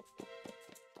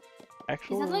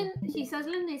 Actually, His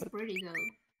island is pretty though.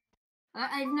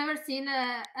 I've never seen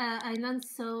a island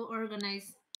so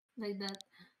organized like that.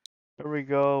 here we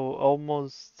go.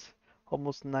 Almost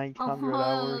 900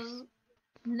 hours. Almost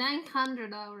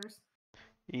 900 hours.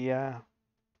 Yeah,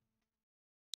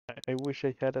 I wish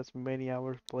I had as many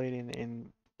hours played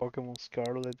in Pokemon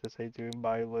Scarlet as I do in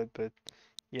Violet, but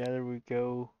yeah, there we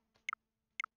go.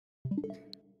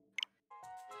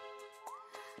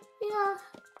 Yeah.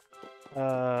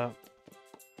 Uh,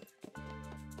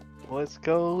 let's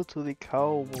go to the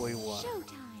cowboy one.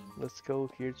 Showtime. Let's go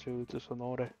here to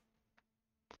Sonora.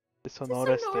 The To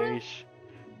Sonora Sonora. stage.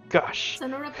 Gosh,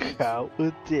 Sonora Peach. how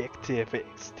addictive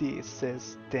is this,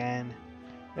 says Dan.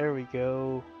 There we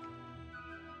go.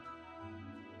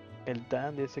 El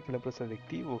Dan dice que la es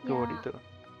adictivo. Qué Yeah. bonito.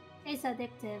 Es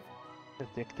addictive.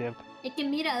 Addictive. Es que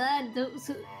mira, Dan,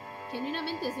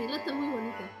 genuinamente su isla está muy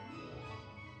bonita.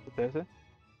 ¿Qué te hace?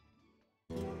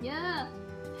 Yeah.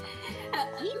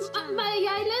 Each time. My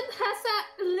island has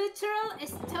a literal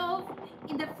stove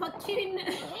in the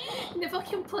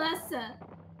fucking plaza.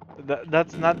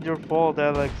 That's not your fault,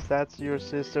 Alex. That's your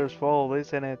sister's fault,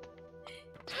 isn't it?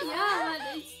 Yeah,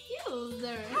 but it's still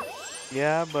there.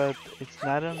 Yeah, but it's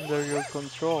not under your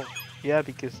control. Yeah,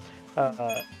 because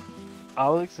uh,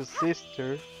 Alex's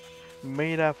sister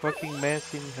made a fucking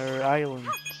mess in her island.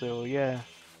 So yeah.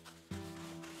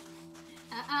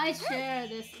 I share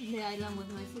the island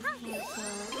with my sister,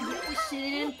 so she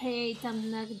didn't pay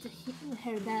Tamnag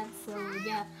her dad. So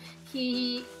yeah,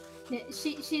 she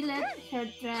let her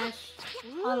trash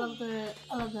all of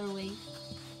their way.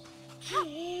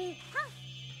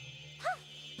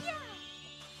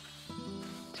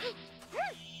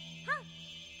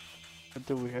 What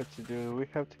do we have to do? Do we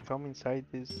have to come inside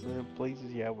these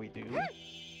places? Yeah, we do.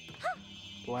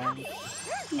 Plant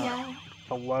Yeah.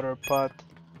 a water pot.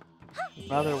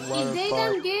 Another If water they pot.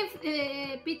 don't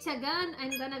give Peach a gun,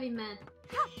 I'm gonna be mad.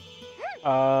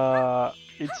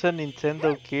 It's a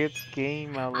Nintendo Kids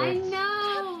game, I Alex.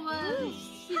 know, but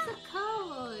she's a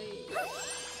cowboy.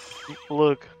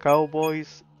 Look,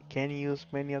 cowboys can use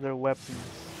many other weapons.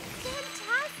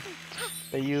 Fantastic.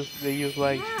 They use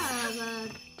like. Yeah,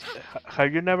 but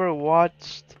Have you never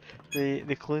watched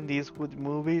the Clint Eastwood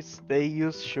movies? They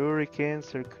use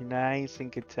shurikens or kunais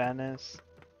and katanas.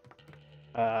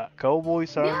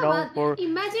 Cowboys are yeah, known but for.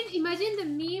 imagine the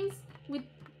memes with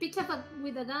Peach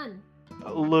with a gun.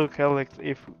 Look, Alex,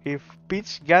 if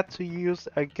Peach got to use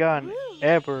a gun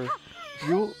ever,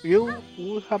 you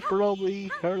would have probably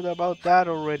heard about that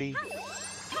already.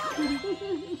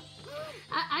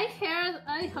 I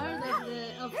heard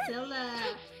of Zelda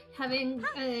having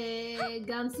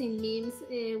guns in memes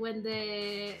when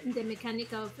the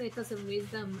mechanic of Echoes of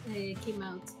Wisdom came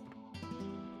out.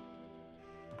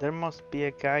 There must be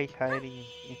a guy hiding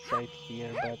inside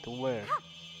here, but where?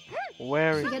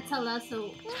 Where She is gets a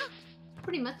lasso,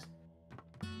 pretty much.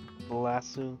 the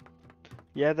lasso?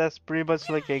 Yeah, that's pretty much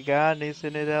like a gun,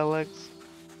 isn't it, Alex?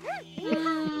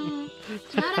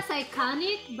 Not as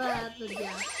iconic, but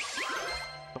yeah.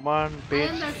 Come on, I bitch.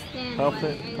 understand Help why.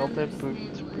 them, I help them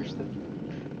understand why. push them.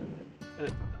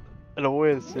 Lo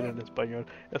voy a decir en español.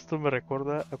 Esto me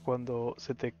recuerda a cuando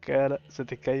se te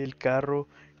cae el carro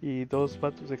y dos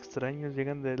vatos extraños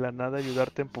llegan de la nada a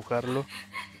ayudarte a empujarlo.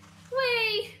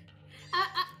 Wait,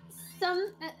 some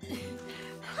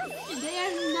they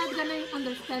are not gonna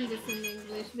understand this in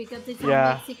English because it's a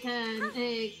Yeah, Mexican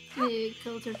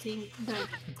culture thing. But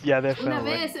yeah, una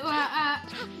definitely. vez,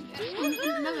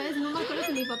 una vez, no me acuerdo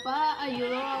si mi papá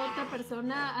ayudó a otra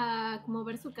persona a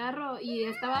mover su carro y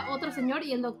estaba otro señor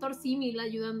y el doctor Simil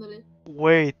ayudándole.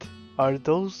 Wait, are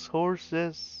those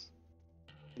horses?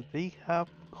 Do they have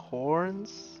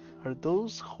horns? Are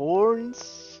those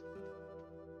horns?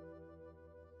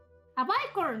 A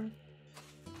bicorn.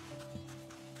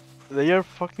 They are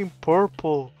fucking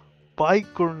purple.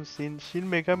 Bicorns in Shin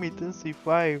Megami Tensei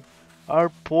 5 are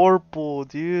purple,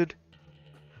 dude.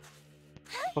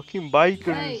 Fucking Hey,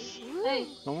 bicorns. hey,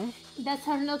 Hmm? that's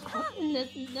are not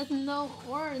that's no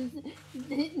horns.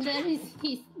 That is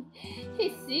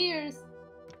his ears.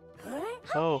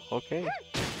 Oh, okay.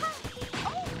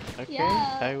 Okay,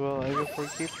 Yeah. I will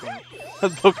forgive him.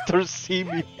 Doctor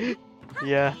Simi.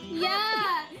 Yeah. Yeah,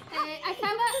 I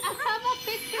have a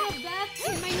picture of that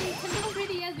in my Nintendo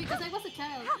 3DS because I was a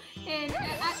child, and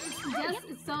I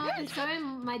just saw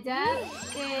my dad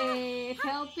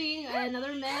helping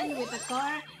another man with a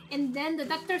car, and then the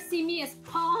doctor see me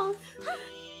spawn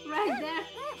right there.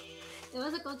 It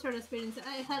was a cultural experience.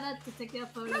 I had to take a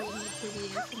photo with my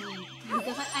 3DS,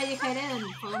 because I had it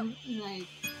on phone like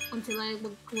until I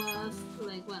was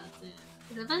like what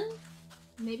 11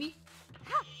 maybe.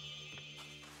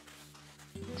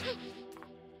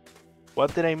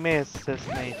 What did I miss, says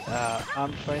Nate?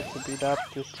 I'm trying to beat up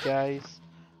these guys,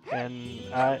 and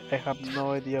I have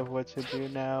no idea what to do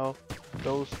now.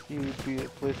 Those you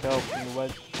please help me.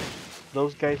 What?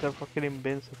 Those guys are fucking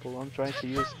invincible. I'm trying to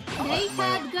use They my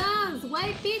had guns.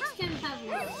 Why Peach can have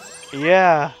one?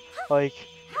 yeah. Like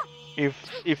if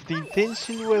the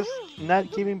intention was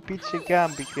not giving Peach a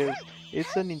gun because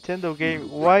it's a Nintendo game,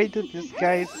 why do these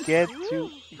guys get to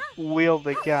wield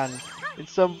the gun?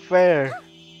 It's unfair.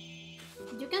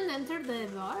 You can enter the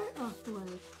bar of what?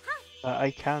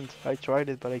 I can't. I tried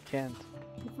it, but I can't.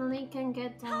 If only can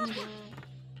get down the.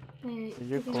 Can you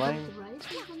You can go climb? to right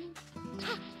or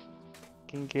something.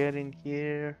 Can get in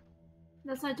here.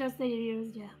 Those are just the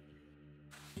ears, yeah.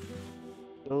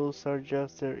 Those are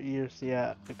just their ears.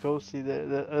 Yeah, go see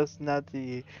that's not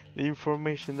the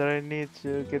information that I need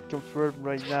to get confirmed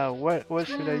right now. What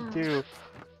should I Yeah. do?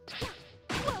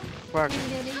 Fuck. I'm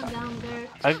getting down there.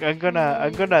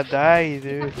 I'm gonna die, You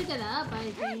dude. have to get up,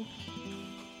 I think.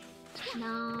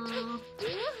 No.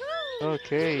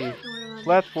 Okay. Don't worry about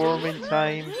Platforming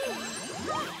time.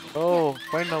 that. Oh,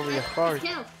 finally a heart.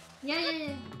 Let's go.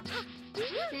 Yeah.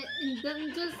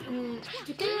 Don't just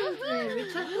you can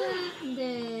reach up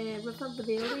the roof of the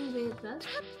building with that.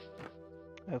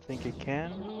 I think I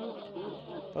can.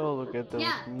 Oh, look at those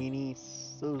Yeah.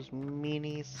 minis. Those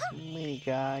minis. Mini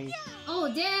guys.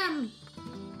 Oh damn!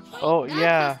 Oh, That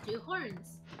yeah. has 2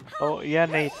 horns. Oh, yeah,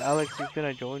 Nate. Alex is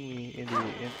gonna join me in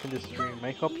the stream.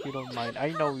 I hope you don't mind. I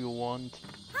know you won't.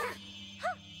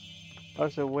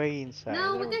 There's a way inside.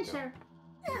 No, There we can go. share.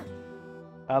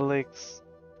 Alex,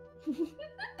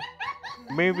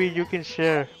 maybe you can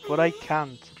share, but I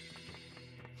can't.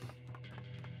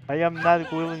 I am not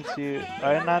willing to.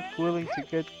 I am not willing to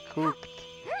get cooked,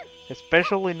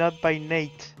 especially not by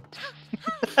Nate.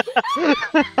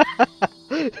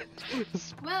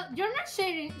 Well, you're not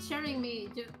sharing me.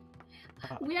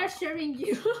 We are sharing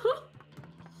you.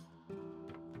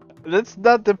 That's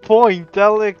not the point,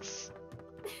 Alex.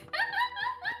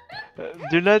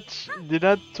 Do not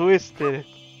twist it.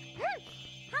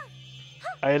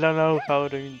 I don't know how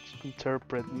to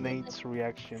interpret Nate's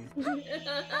reaction.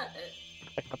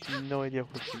 I have no idea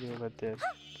what to do about that.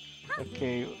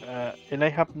 Okay, and I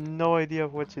have no idea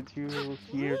what to do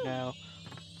here now.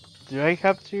 Do I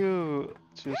have to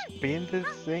spin this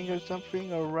thing or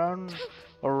something around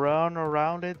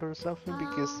it or something?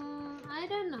 Because I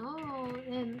don't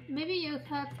know. Maybe you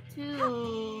have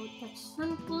to touch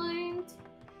some point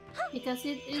because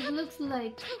it looks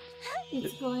like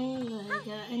it's going like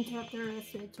interrupter a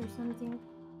switch or something.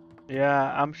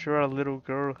 yeah, I'm sure a little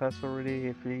girl has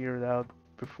already figured out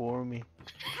before me.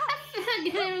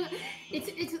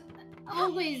 It's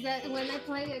always that when I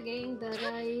play a game that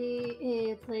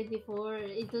I played before,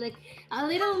 it's like a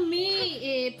little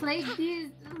me played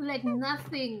this like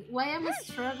nothing. Why am I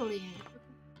struggling?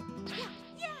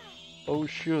 Oh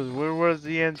shoot, where was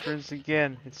the entrance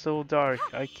again? It's so dark.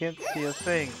 I can't see a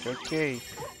thing. Okay.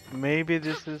 Maybe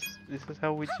this is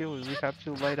how we do it. We have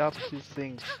to light up these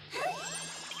things.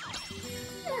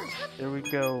 There we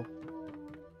go.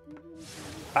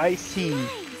 I see Nice.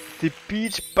 the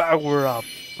Peach power up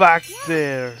back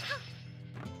there.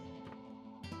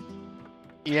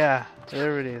 Yeah,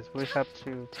 there it is. We have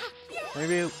to.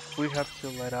 Maybe we have to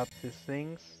light up these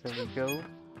things. There we go.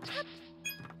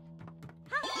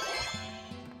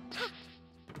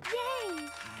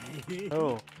 Yay.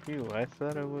 Oh, phew, I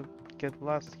thought I would get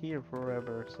lost here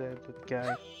forever, said that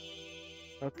guy.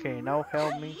 Okay, now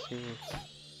help me to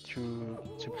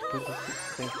put this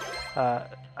thing. Uh,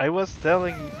 I was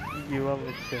telling you,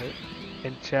 Alex,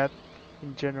 in chat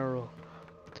in general.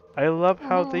 I love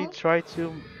how they Uh-huh. try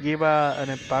to give an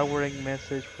empowering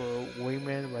message for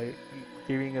women by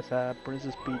giving us a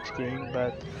Princess Peach game,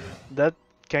 but that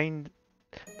kind,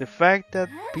 the fact that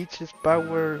Peach's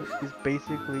power is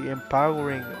basically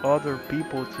empowering other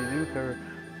people to do her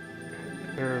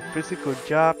physical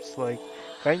jobs, like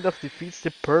kind of defeats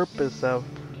the purpose of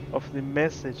the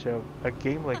message of a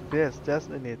game like this,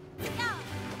 doesn't it?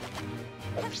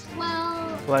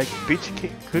 Well, Like Peach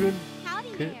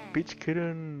Howdy there. Peach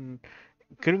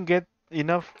couldn't get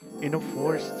enough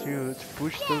force to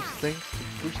push those things, to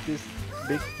push this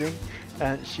big thing,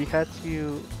 and she had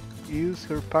to use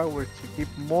her power to give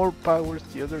more powers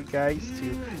to other guys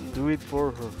to do it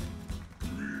for her.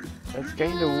 That's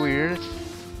kind of weird.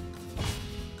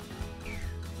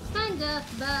 kind of,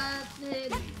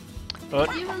 but But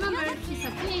if you remember, she's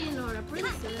a queen or a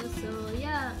princess, so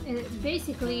yeah,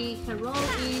 basically her role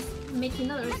is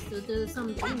making others to do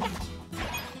something.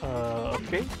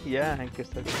 okay, yeah, I guess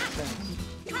that makes sense.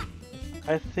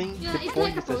 I think Yeah, the it's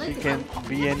point like is a that she political. can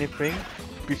be anything.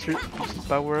 Peach's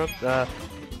power up.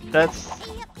 That's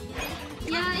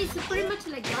Yeah, it's pretty much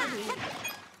like Barbie.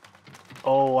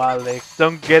 Oh, Alex,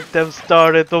 don't get them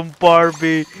started on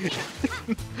Barbie.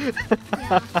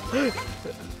 Yeah.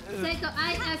 Psycho,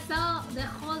 I saw the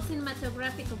whole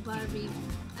cinematographic of Barbie.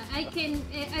 I can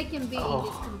be in this Oh,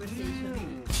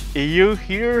 conversation. you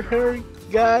hear her,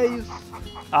 guys?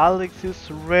 Alex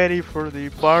is ready for the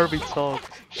Barbie talk.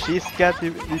 She's got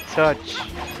the touch.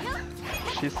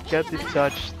 She's got the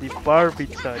touch, the Barbie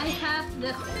I touch. have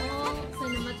the whole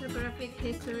cinematographic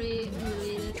history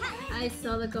related. I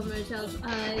saw the commercials.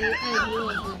 I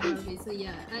love the Barbie, so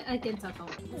yeah, I can talk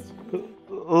about this.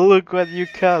 Look what you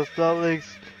cast, Alex.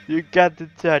 You got the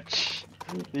touch.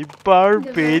 The The Barbie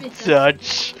Barbie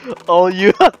touch. touch. All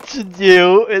you have to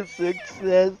do is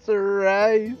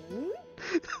accessorize.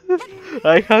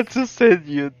 I had to send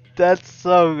you that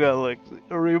song, Alex.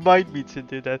 Remind me to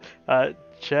do that.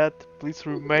 Chat, please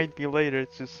remind me later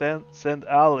to send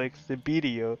Alex the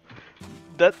video.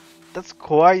 That that's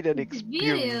quite an The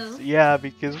experience. video. Yeah,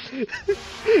 because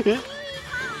it,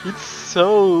 it's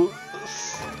so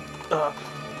uh,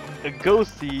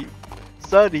 ghosty.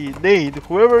 Sunny, Nate,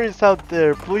 whoever is out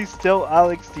there, please tell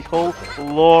Alex the whole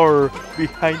lore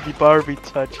behind the Barbie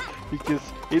touch because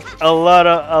it's a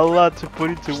lot to put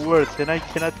into words and I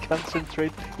cannot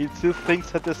concentrate in two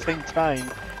things at the same time.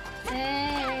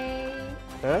 Hey.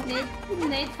 Huh?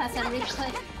 Nate has a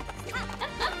replay.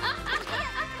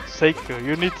 Seiko,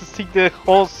 you need to sing the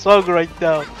whole song right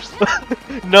now.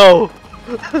 No!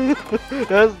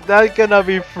 That's not gonna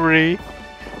be free.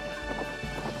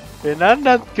 And I'm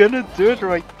not gonna do it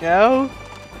right now.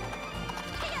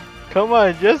 Come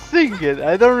on, just sing it.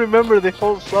 I don't remember the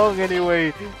whole song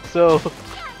anyway, so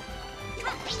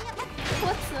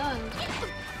What song?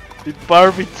 the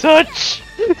Barbie touch.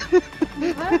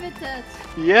 The Barbie touch.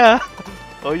 Yeah.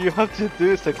 All you have to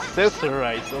do is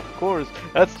accessorize, of course.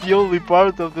 That's the only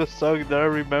part of the song that I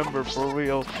remember for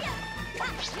real.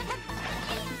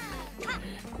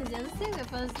 The other thing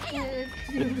about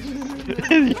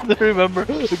You don't remember?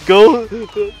 Go.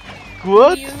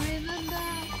 What? Do you remember?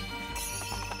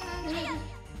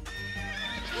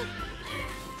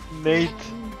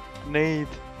 Nate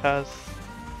has.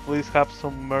 Please have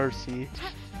some mercy.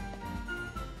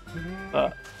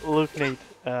 Look, Nate.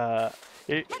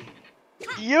 It,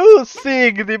 you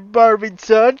sing the Barbie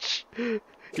touch.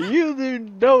 You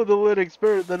didn't know the lyrics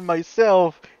better than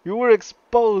myself. You were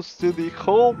exposed to the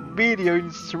whole video in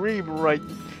stream right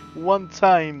one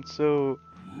time, so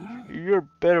you're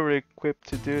better equipped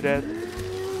to do that.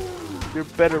 You're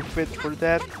better fit for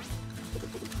that.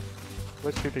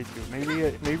 What should I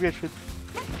do? Maybe I should.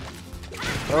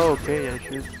 Oh, okay, I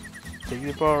should take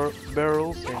the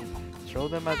barrels and throw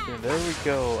them at them. There we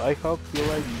go. I hope you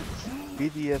like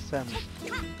BDSM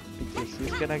because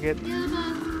he's gonna get.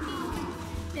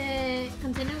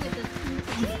 Continue with the.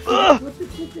 Ah! What the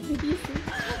fuck did you say?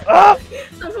 Ah!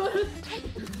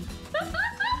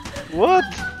 What?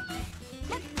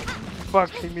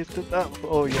 Fuck, I missed it.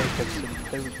 Oh yeah, I can see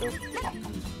it. There we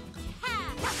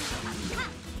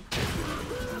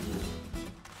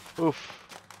go. Oof.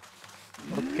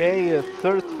 Okay,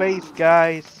 third phase,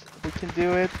 guys. We can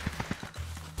do it.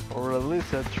 Or at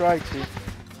least try to.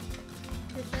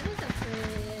 The sound of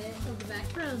the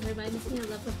background reminds me a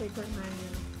lot of Paper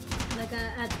Mario. Like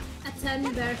a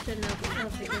 10 version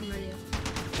of Paper Mario.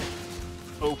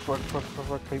 Oh, fuck,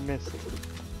 I missed.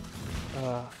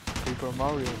 Paper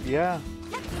Mario, yeah.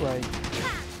 Like.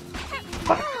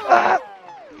 Fuck! Ah!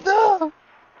 No!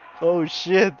 Oh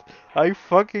shit! I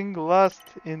fucking lost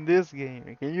in this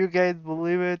game. Can you guys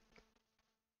believe it?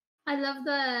 I love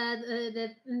the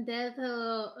death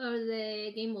or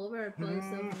the game over pose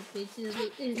of Peach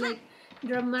is like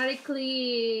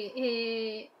dramatically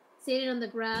sitting on the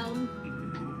ground.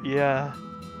 Yeah,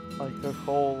 like her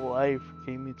whole life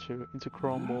came into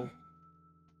crumble.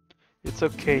 It's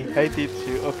okay, I did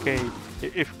too. Okay,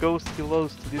 if Ghost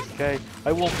lost to this guy,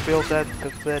 I won't feel that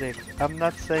pathetic. I'm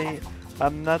not saying,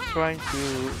 I'm not trying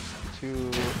to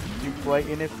imply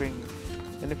anything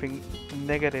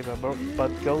negative about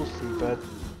Ghosty, but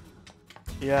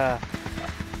yeah,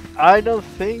 I don't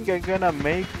think I'm gonna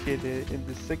make it in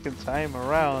the second time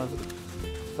around.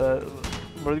 Uh,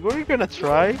 but we're gonna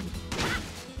try.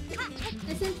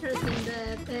 It's interesting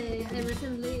that I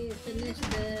recently finished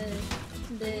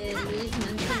the Luis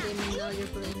Mansion game and now you're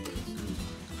playing Peach.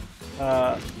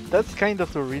 That's kind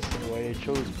of the reason why I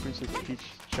chose Princess Peach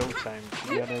Showtime, to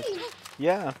be honest.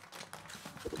 Yeah.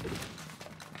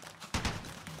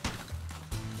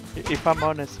 If I'm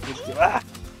honest with you. Ah!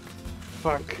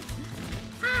 Fuck.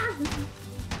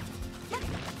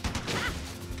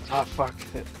 Ah, fuck.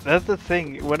 That's the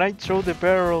thing. When I throw the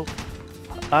barrel,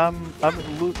 I'm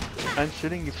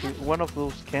shooting into one of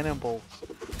those cannonballs.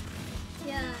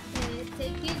 Yeah,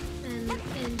 take it and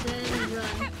then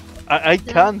run. I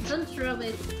can't. Don't throw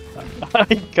it.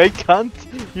 I can't.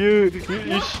 You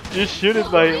shoot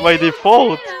it by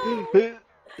default. Damn!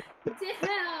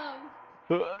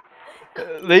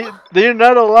 They're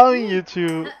not allowing you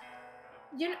to.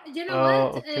 You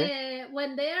know what? Okay.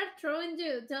 When they are throwing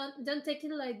you, don't take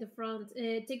it like the front.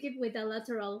 Take it with a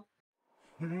lateral.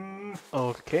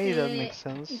 Okay, that makes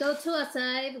sense. Go to a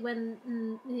side when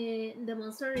the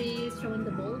monster is throwing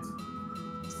the bolt,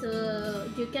 so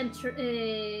you can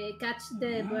catch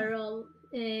the barrel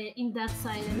in that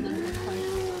side and then that part.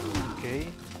 Okay,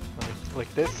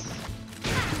 like this.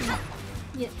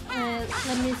 Yeah.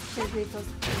 Let me check because.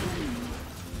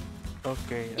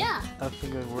 Okay. Yeah. I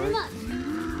think it Pretty worked. much.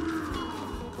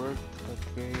 Worked.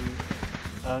 Okay.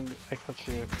 I have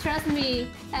to. Trust me,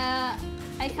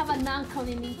 I have an uncle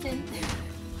in Nintendo.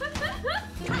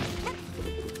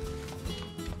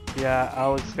 Yeah,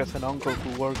 Alex has an uncle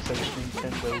who works at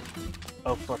Nintendo.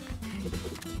 Oh fuck.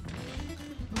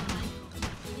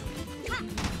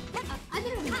 I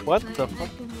don't know. What But the I fuck?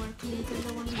 can work in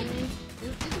Nintendo one day.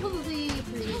 It will be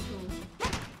pretty cool.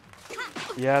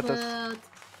 Yeah, But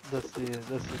that's the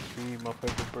dream of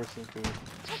every person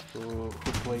who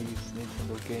plays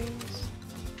Nintendo games,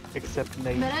 except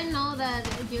Nate. But I know that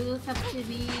you have to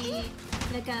be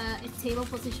like a stable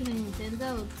position in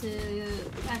Nintendo to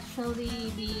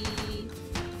actually be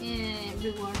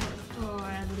rewarded or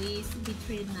at least be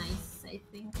treated nice, I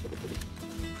think.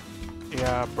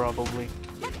 Yeah, probably.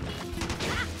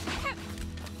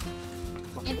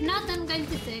 If not, I'm going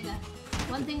to Sega.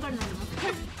 One thing or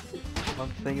another.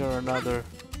 One thing or another.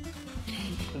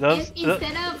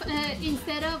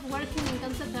 Instead of working in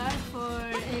concept art for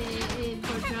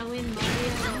drawing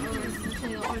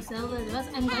Mario or Zelda,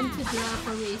 I'm going to draw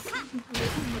for Reese.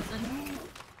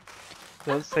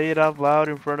 Don't say it out loud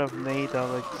in front of Nate,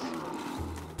 Alex.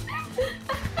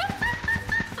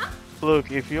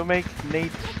 Look, if you make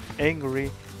Nate angry,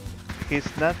 he's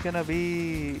not gonna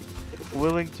be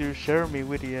willing to share me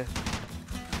with you.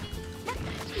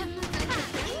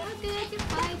 Okay, I can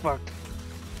fight. Fuck.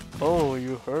 Oh,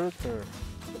 you hurt her.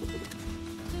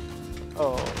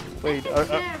 Oh, wait. Sure, but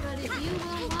if you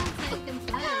want once, I can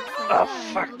fight. Ah,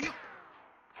 fuck.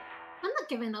 I'm not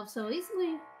giving up so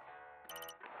easily.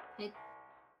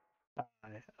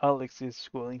 Alex is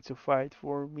willing to fight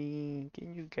for me.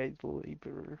 Can you guys believe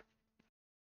her?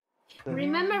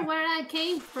 Remember where I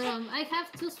came from. I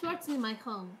have 2 swords in my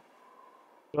home.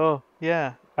 Oh,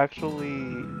 yeah.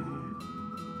 Actually,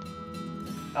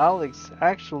 Alex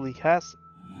actually has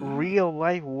real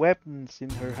life weapons in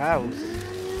her house.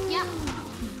 Yeah.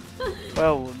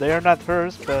 Well, they are not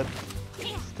hers, but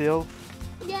still,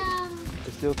 Yeah.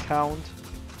 they still count.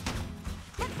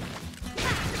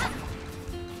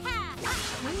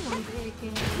 Maybe one day I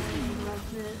can grab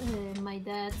my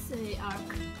dad's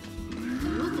arc.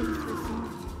 Would be interesting.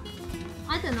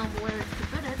 I don't know where to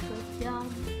put it, but yeah.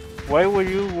 Why would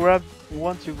you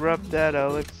want to grab that,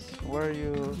 Alex? Why are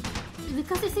you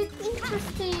Because it's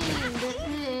interesting.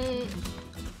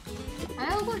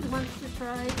 I always wanted to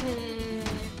try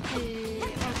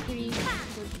archery,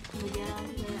 but yeah, I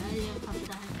don't have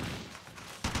time.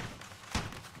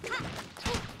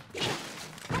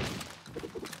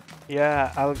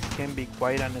 Yeah, Alex can be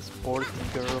quite an sporty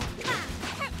girl.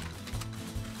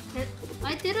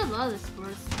 I did a lot of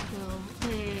sports though.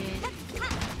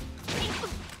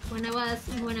 When I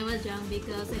was young,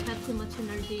 because I had too much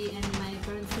energy and my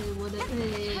parents would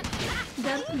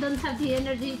don't have the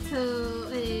energy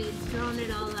to drown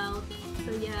it all out.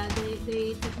 So yeah,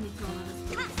 they took me to a lot of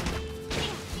sports.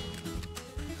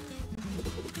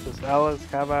 Does Alex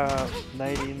have a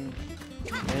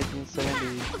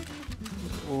 1970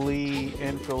 Lee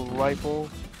Enfield rifle?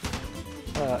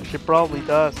 She probably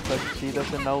does, but she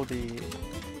doesn't know the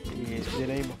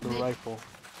name of the rifle.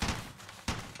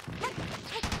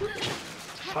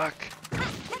 Fuck.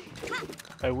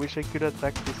 I wish I could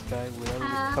attack this guy without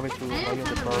having to I rely don't on the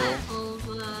have a barrel. rifle,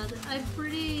 but I'm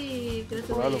pretty good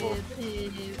Incredible.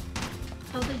 with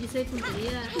how did you say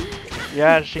puntería?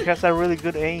 Yeah, she has a really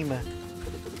good aim. I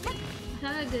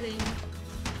have a good aim.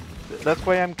 That's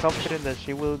why I'm confident that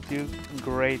she will do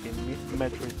great in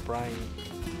Metroid Prime.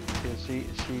 Because she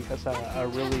has a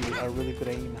really good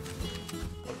aim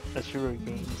at shooter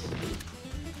games.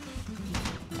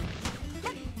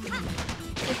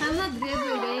 If I'm not good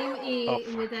with Oh,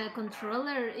 aim with a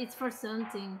controller, it's for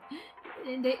something.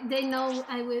 They know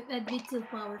I'd be too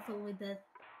powerful with that.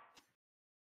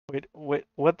 wait,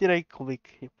 what did I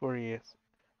click for yes?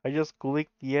 I just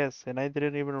clicked yes, and I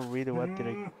didn't even read what did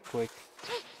I click.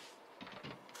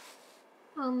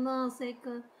 Oh no,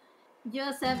 Seiko. You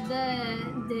accept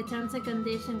the terms and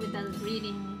conditions without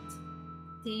reading it.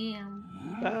 Damn.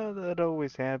 Ah, that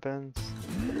always happens.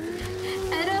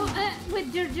 I don't.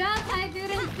 With your job, I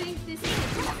didn't think this is.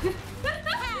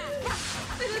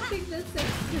 I don't think that's it.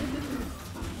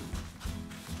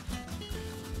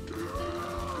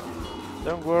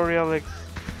 Don't worry, Alex.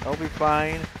 I'll be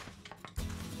fine.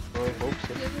 Or I hope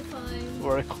so. You'll be fine.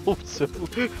 Or I hope so.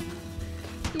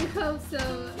 You hope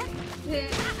so.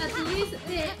 At least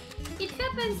it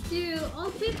happens to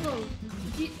all people.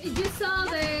 You saw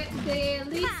the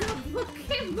list of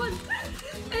Pokemon.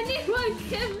 Anyone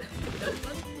can.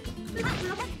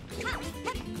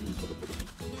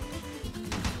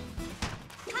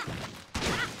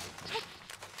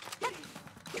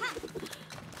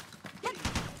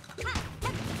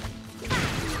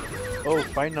 Oh,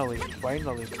 finally.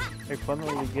 I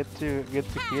finally get to hit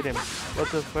him. What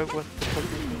the fuck was the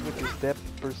fuck with his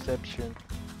depth perception?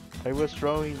 I was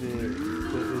throwing the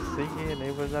thingy and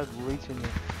I was not reaching it.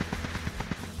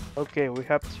 Okay, we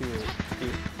have to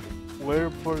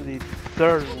wait for the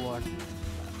third one.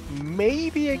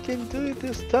 Maybe I can do it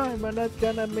this time. I'm not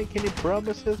gonna make any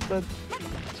promises, but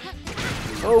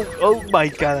oh my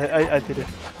god, I did it.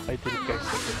 I did it,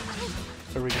 guys.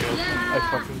 There we go. I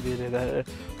fucking did it.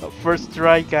 First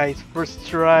try, guys. First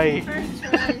try.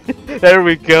 There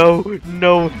we go.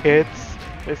 No hits.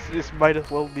 This might as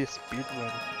well be a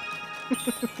speedrun.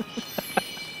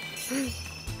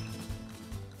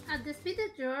 At the speed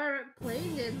that you're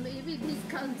playing it, maybe this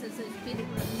counts as a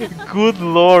speedrun. Good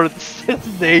lord,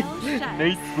 Nate.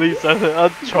 Nate, please.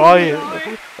 I'm trying.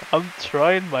 I'm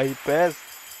trying my best,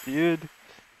 dude.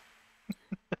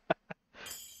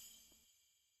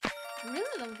 I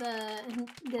really love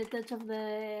the touch of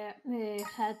the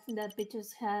hat that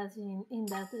Peaches has in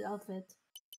that outfit.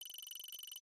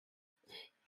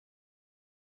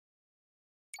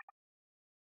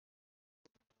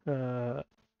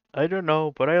 I don't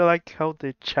know, but I like how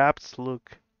the chaps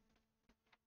look.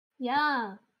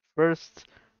 Yeah. First,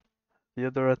 the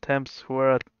other attempts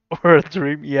were were a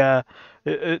dream. Yeah,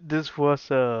 this was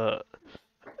the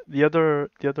other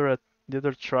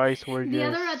tries were The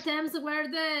just other attempts were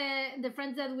the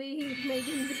friends that we made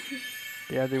in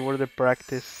yeah, they were the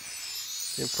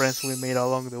practice, the friends we made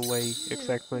along the way.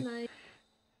 Exactly. Nice.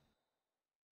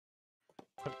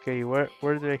 Okay, where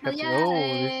did I But have to? yeah, Oh,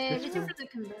 this reaching one. for the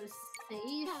conversation.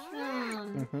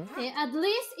 Mhm. At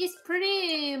least it's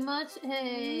pretty much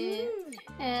a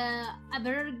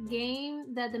better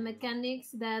game than the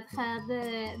mechanics that had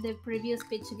the previous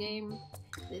pitch game.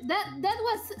 That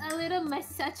was a little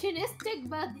misogynistic,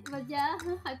 but yeah,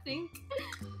 I think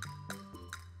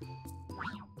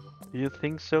Do you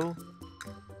think so?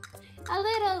 a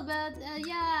little, but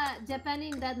yeah, Japan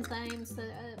in that times,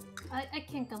 I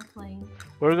can't complain.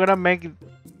 We're gonna make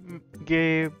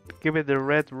give it the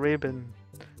red ribbon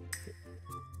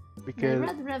The because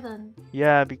red ribbon.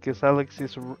 yeah, because Alex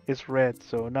is red,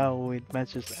 so now it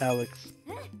matches Alex.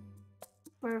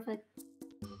 Perfect.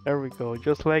 There we go.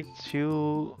 Just like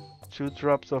two 2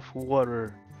 drops of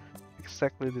water.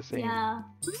 Exactly the same. Yeah.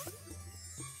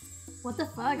 What the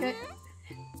fuck?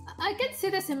 I can see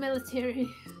the similarities.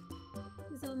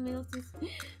 Similarities.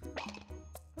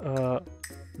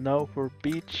 Now for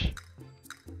Peach.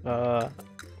 Uh,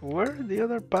 where are the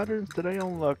other patterns that I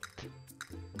unlocked?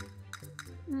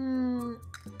 Hmm.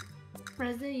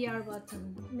 Press the ER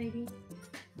button, maybe.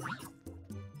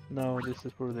 No, this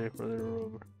is for the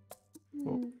rover. Oh,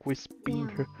 Mm, we yeah. spin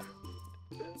her.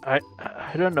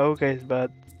 I don't know, guys, but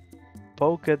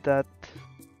Polka Dot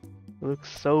looks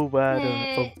so bad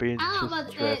on Peach's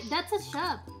But dress. that's a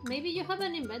shop. Maybe you have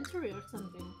an inventory or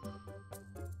something.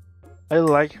 I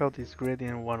like how this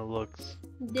gradient one looks.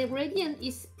 The gradient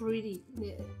is pretty.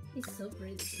 It's so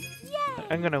pretty.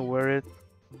 I'm gonna wear it.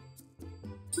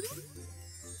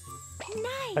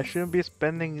 I Nice. shouldn't be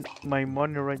spending my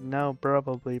money right now,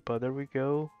 probably, but there we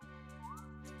go.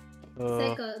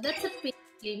 Psycho, that's a big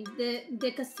game.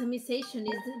 The customization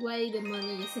is why the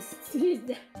money is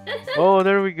there. Oh,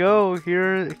 there we go.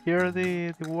 Here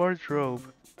the wardrobe.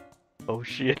 Oh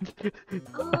shit.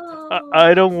 Oh.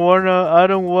 I don't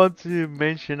want to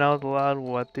mention out loud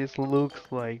what this looks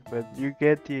like, but you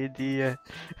get the idea.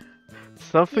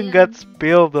 Something Yeah. got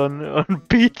spilled on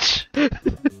Peach.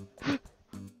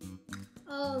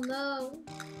 Oh no.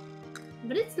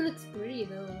 But it looks pretty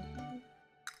though.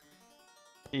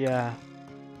 Yeah.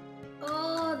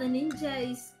 Oh, the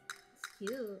ninja is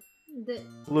cute.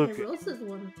 Look, The roses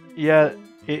one. yeah,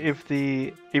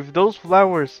 Too. if those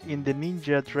flowers in the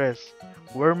ninja dress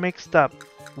were mixed up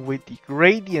with the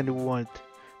gradient one,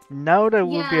 now that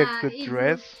would be a Yeah, good it would.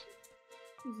 dress.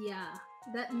 Yeah,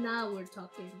 that now we're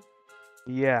talking.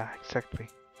 Yeah, exactly.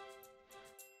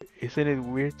 Isn't it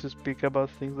weird to speak about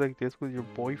things like this with your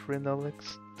boyfriend,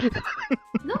 Alex?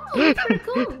 No, it's pretty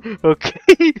cool. Okay.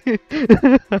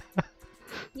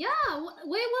 Yeah,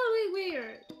 wait.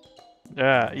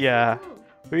 Yeah. Cool.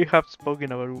 We have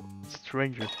spoken about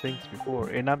Stranger Things before,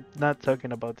 and I'm not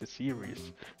talking about the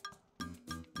series.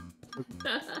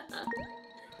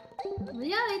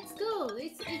 Yeah, it's cool.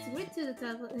 It's great to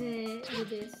talk with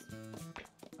this.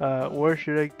 Where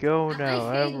should I go I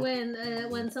now? hate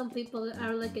when some people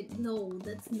are like, no,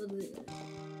 that's not good.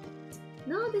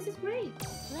 No, this is great.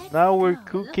 Let's Now we're go.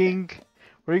 cooking.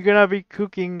 We're gonna be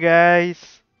cooking,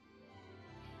 guys.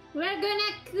 We're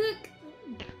gonna cook.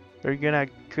 We're gonna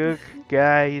cook,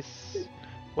 guys.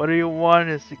 What do you want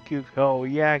us to cook? Oh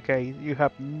yeah, guys, you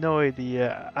have no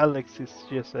idea. Alex is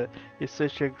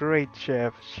such a great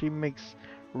chef. She makes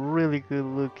really good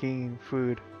looking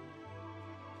food,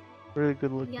 really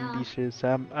good looking Yeah. dishes.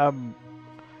 I'm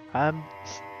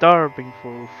starving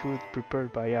for food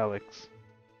prepared by Alex.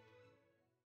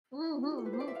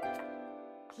 Mm-hmm.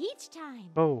 Peach time.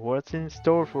 Oh, what's in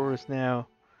store for us now?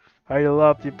 I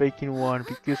love the baking one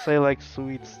because I like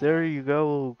sweets. There you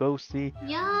go, Ghosty.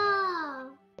 Yeah.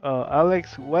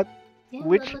 Alex, Yeah, that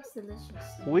which looks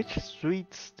delicious. which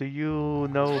sweets do you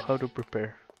know how to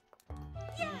prepare?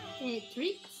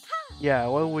 Treats? Yeah,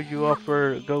 what would you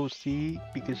offer Ghosty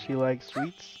because she likes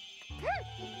sweets?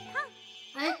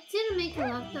 I didn't make a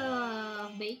lot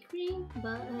of bakery,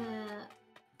 but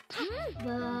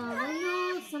I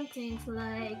know some things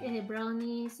like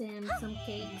brownies and some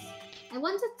cakes. I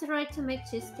wanted to try to make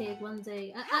cheesecake one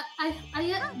day.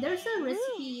 There's a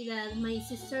recipe that my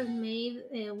sister made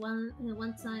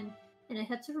one time, and I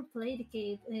had to replay the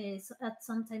cake at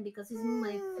some time because it's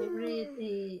my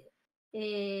favorite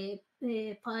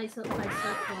pie circle.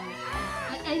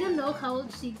 I don't know how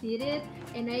she did it,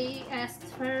 and I asked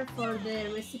her for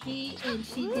the recipe, and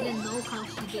she didn't know how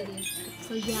she did it.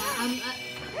 So yeah,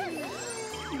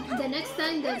 the next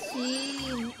time that she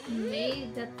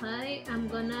made that pie, I'm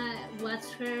gonna watch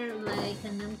her like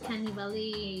an uncanny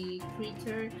valley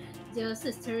creature, just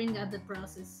staring at the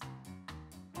process.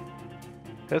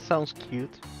 That sounds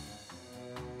cute.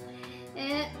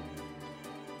 Uh,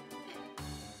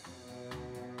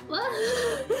 what?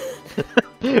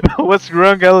 What's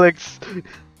wrong, Alex?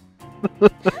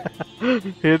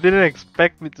 You didn't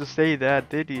expect me to say that,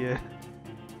 did you?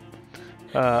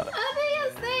 How do you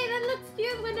say that looks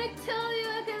cute when I tell you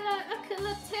I can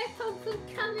attack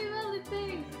uncanny valley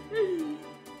thing?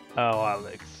 Oh,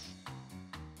 Alex.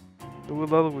 It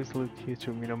will always look cute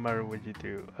to me no matter what you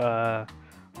do.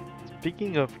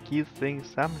 Speaking of cute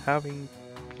things, I'm having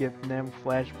Vietnam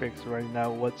flashbacks right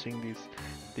now watching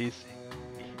this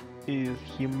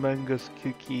humongous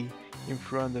cookie in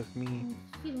front of me.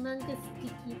 Humongous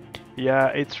cookie. Yeah,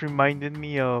 it's reminded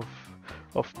me of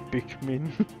Pikmin,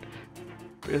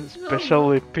 Oh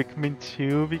especially Pikmin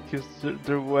 2 because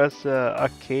there was a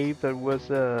cave that was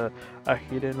a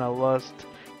hidden, a lost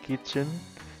kitchen,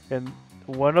 and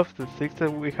one of the things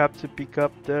that we have to pick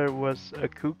up there was a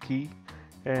cookie,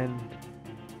 and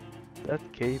that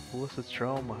cave was a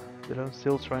trauma that I'm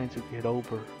still trying to get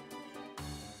over.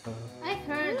 Uh, I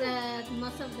heard that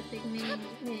most of the Pikmin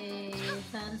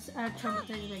fans are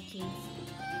traumatized by kids.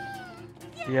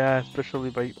 yeah, especially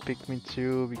by Pikmin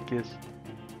 2 because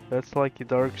that's like the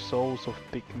Dark Souls of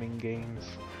Pikmin games.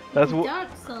 That's what. Dark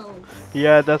Souls.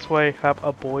 Yeah, that's why I have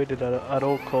avoided at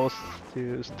all costs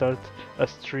to start a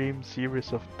stream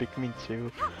series of Pikmin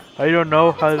 2. I don't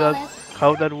know That's valid.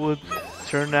 how that would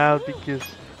turn out because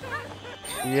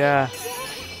yeah.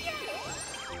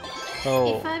 If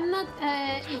Oh, I'm not,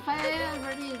 if I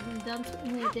already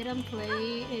didn't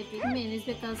play Pikmin, it's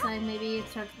because I maybe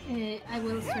start, I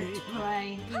will start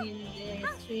crying in the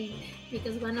stream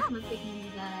because one of my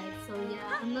Pikmin died. So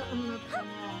yeah, I'm not gonna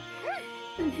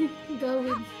go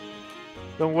with.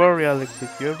 don't worry, Alex.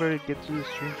 If you ever get to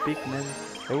stream Pikmin,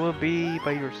 I will be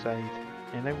by your side,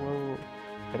 and I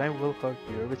will hug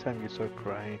you every time you start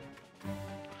crying.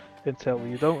 And tell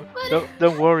you,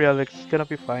 don't worry, Alex. It's gonna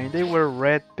be fine. They were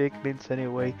red Pikmins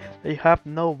anyway. They have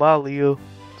no value.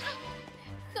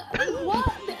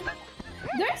 What?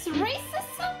 There's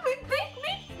racism with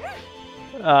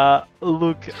Pikmin?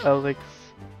 Look, Alex.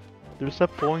 There's a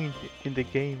point in the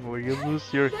game where you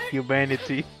lose your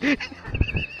humanity. There's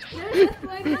a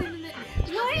point in it.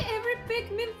 Why every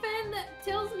Pikmin fan that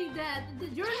tells me that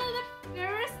you're not the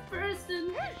first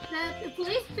person that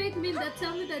plays Pikmin that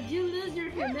tell me that you lose your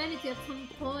humanity at some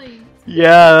point?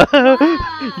 Yeah,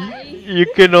 Why? you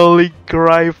can only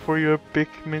cry for your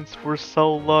Pikmins for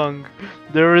so long.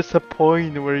 There is a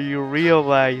point where you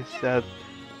realize that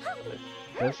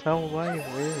that's how life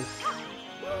is.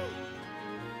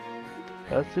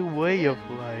 That's the way of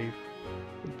life.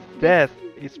 Death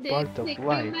is part of The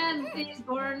life. human is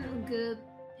born good.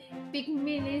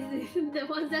 Pikmin is the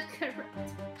one that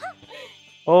corrupt.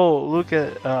 Oh, look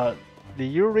at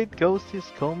did you read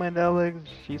Ghosty's comment, Alex?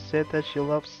 She said that she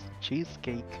loves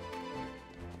cheesecake.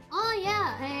 Oh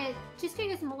yeah,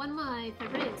 cheesecake is one of my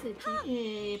favorite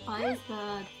pies,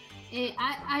 but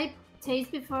I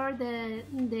taste before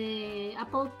the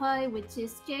apple pie with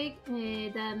cheesecake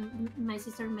that my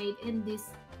sister made, and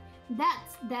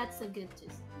that's a good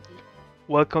cheesecake.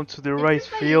 Welcome to the The rice cream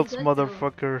pie is fields, good too.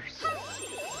 motherfuckers.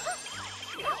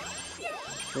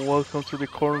 Welcome to the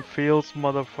cornfields,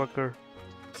 motherfucker.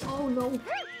 Oh no.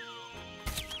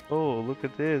 Oh, look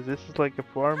at this. This is like a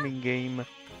farming game.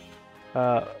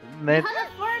 You Net. had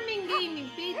a farming game in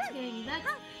Peach game.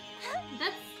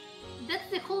 That's that's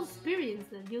the whole experience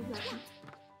that you got.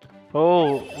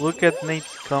 Oh, look at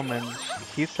Nate's comment.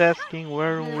 He's asking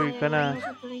where we're gonna.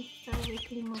 When was start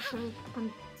weekly Monster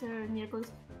Hunter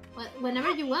Miracles?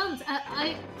 Whenever you want.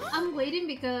 I'm waiting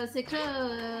because I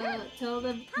could tell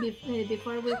them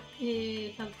before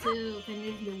we have to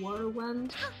finish the world one.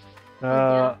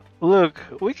 Yeah. Look,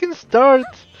 we can start.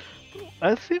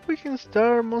 I think we can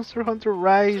start Monster Hunter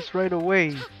Rise right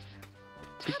away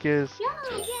because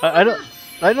Yeah. I don't.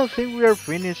 I don't think we are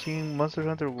finishing Monster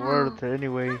Hunter Oh. World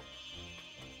anyway,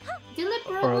 The only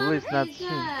or at problem least not is soon.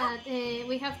 that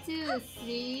we have to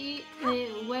see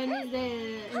when is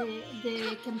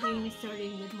the campaign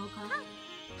starting with Mocha.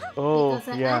 Oh, Because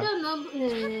I yeah. don't know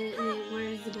where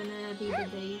is gonna be the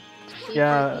day. If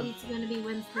Yeah, it's gonna be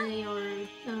Wednesday or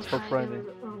or Friday Friday.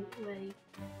 or way.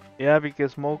 Yeah,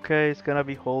 because Mocha is gonna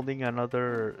be holding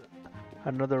another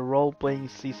role-playing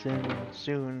season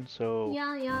soon, so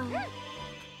Yeah, yeah.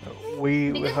 we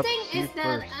The will good have to thing see is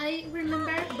that first. I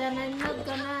remember that I'm not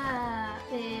gonna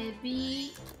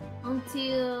be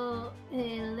until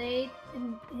late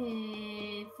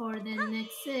for the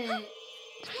next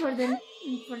for the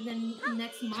for the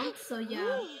next month. So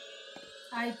yeah,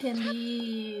 I can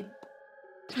be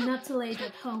not too late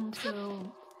at home,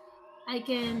 so I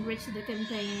can reach the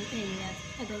campaign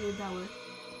at a good hour.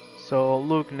 So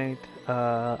look, Nate,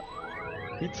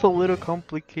 it's a little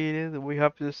complicated. We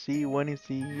have to see when is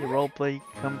the roleplay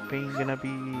campaign gonna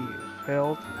be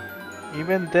held.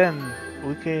 Even then,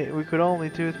 we could only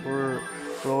do it for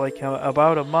like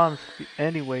about a month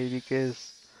anyway,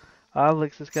 because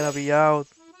Alex is gonna be out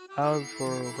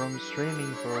from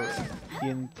streaming for the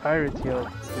entirety of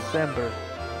December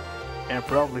and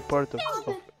probably part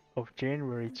Oh, of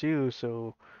January too.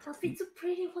 So Sophie's so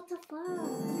pretty. What the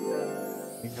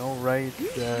fuck? you know, right?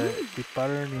 The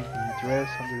pattern in the dress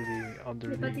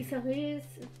under The the. Sophie is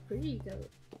pretty though.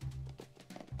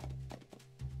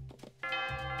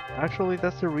 Actually,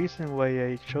 that's the reason why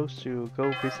I chose to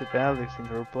go visit Alex in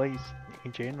her place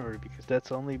in January because that's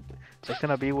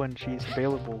gonna be when she's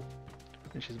available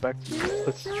and she's back to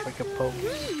let's strike a pose.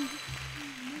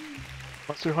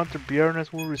 Monster Hunter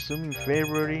Bjornes will resume in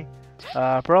February.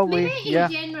 Probably, Maybe in yeah,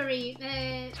 January,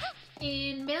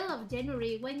 in middle of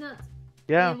January. Why not?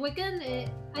 yeah. We can.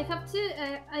 I have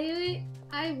to.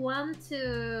 I want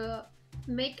to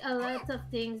make a lot of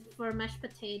things for mashed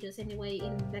potatoes anyway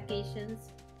in vacations.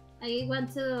 I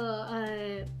want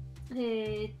to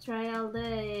try all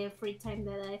the free time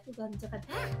that I'm going to have.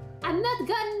 I'm not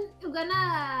gonna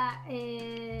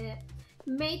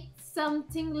make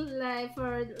something like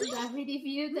for the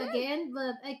review again,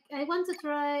 but I want to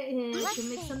try to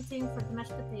make something for the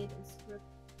mashed potatoes.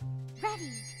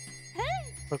 Ready.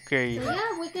 Okay. So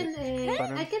yeah, we can. I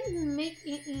Pardon? can make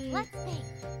Let's think.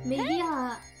 maybe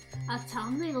a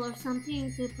thumbnail or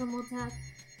something to promote that.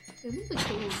 It would be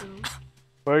cool though.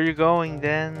 Where are you going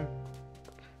then?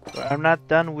 I'm not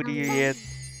done with you yet.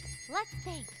 Let's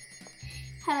think.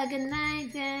 Have a good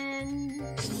night then.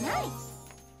 Nice.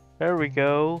 There we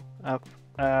go.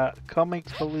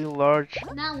 Comically large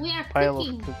Now we are pile of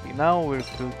cooking. cookie. Now we're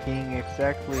cooking,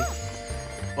 exactly.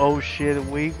 Oh shit,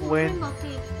 we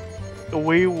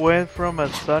went from a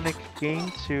Sonic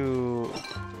game to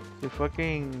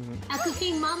fucking A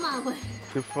cooking mama.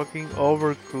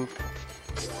 Overcooked.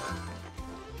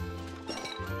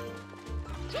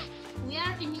 We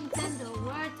are in Nintendo.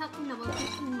 We're talking about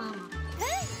cooking mama.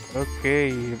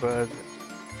 Okay, but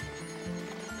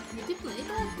Did you play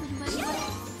that? By the way?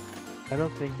 I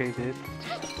don't think I did.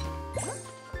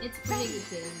 It's pretty good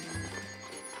game.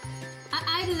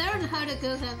 I learned how to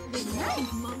cook with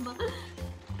cooking mama.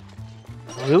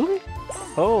 Really?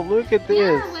 Oh, look at this.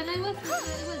 Yeah, when I was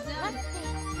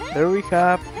young. There we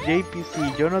have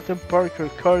JPC, Jonathan Parker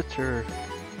Carter.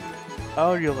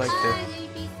 How do you like Hi, that?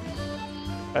 ABC.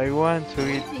 I want to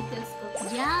eat.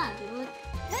 Yeah, dude.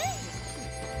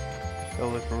 They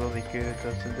look really good,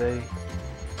 doesn't they?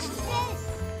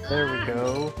 There we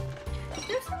go.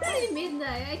 There's already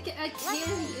midnight. I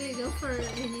can't go for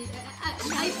any. I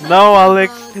No, thought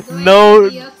Alex. about going No, to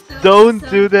the Octo don't or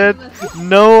do that. something, but-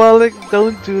 No, Alex,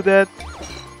 don't do that.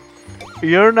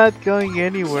 You're not going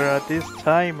anywhere at this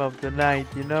time of the night,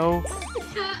 you know? I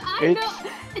It's- know.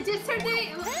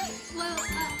 Yesterday, well,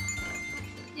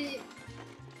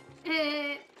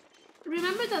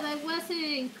 remember that I was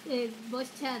in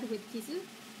voice chat with Kisu?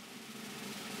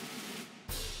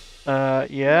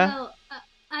 Yeah? Well,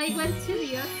 I went to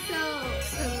the Octo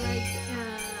like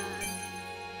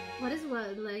what is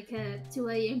what like 2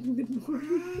 a.m. in the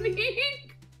morning.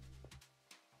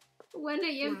 1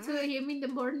 a.m. 2 a.m. in the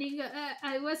morning.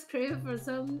 I was craving for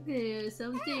something,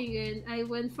 and I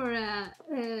went for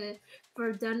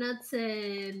donuts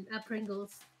and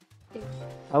Pringles. Yeah.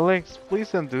 Alex, please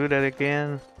don't do that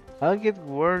again. I'll get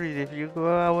worried if you go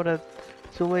out at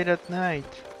too late at night.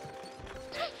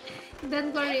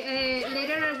 Don't worry.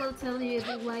 Later I will tell you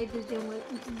why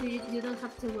you don't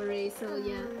have to worry. So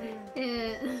yeah.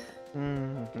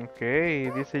 Ok,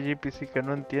 dice GPC que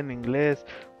no entiende inglés.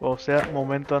 O sea,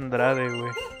 momento Andrade,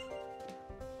 güey.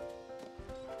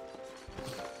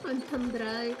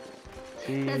 Antondrade.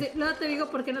 Sí, No te digo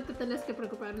por qué no te tenés que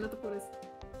preocupar, no te apures.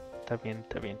 está bien,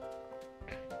 está bien.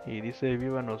 Y dice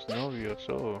vivan los novios,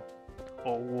 oh.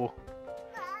 Oh, wow.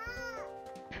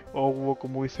 Oh, wow,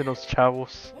 como dicen los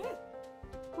chavos.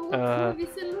 ¿Cómo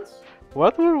dicen los?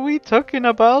 What were we talking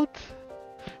about?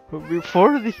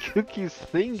 Before the cookies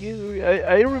thing,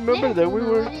 I remember that we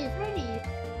were.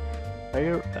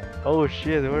 Oh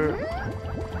shit,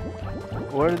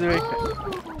 where do I?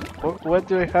 What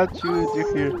do I have to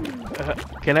do here?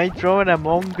 Can I draw an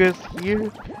Among Us here?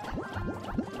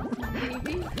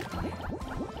 Maybe.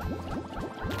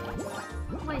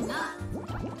 Why not?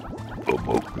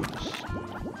 Among Us.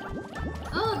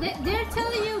 Oh, they're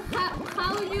telling you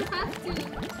how you have to.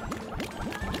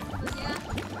 But yeah.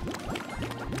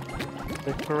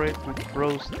 Decorate with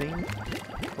roasting.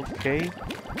 Okay.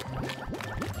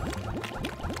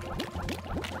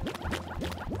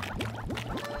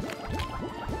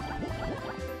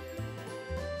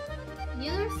 The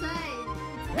other side.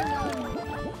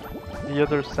 The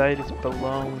other side is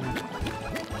balloon.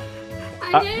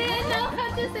 I didn't know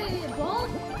how to say it. Both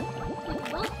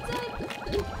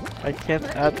sides. I can't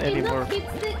But add it anymore. It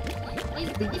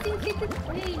didn't fit the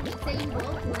thing. Saying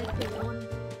both like the one.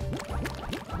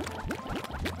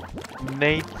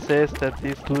 Nate says that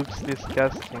this looks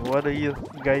disgusting. What do you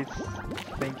guys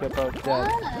think about that?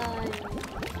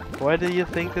 Why do you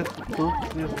think this looks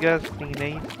disgusting,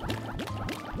 Nate?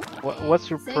 What's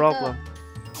your problem?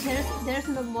 There's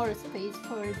no more space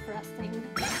for frosting.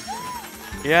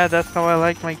 Yeah, that's how I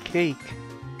like my cake.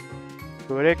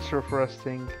 With extra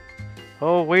frosting.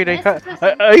 Oh wait, I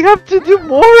have to do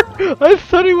more. I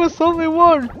thought it was only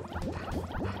one.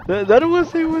 That's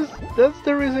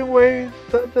the reason why I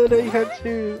thought that I had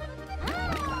to.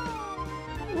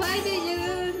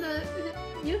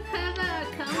 You have a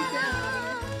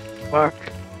countdown. Fuck.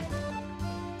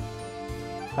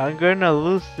 I'm gonna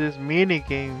lose this mini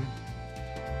game.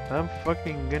 I'm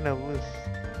fucking gonna lose.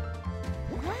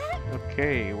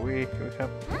 Okay, we have.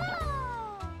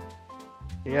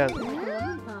 Yeah,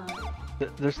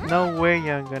 there's no way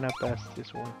I'm gonna pass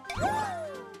this one.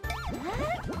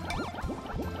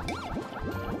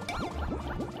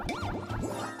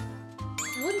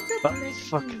 What is But a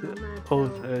fuck. collection Oh,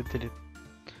 did it?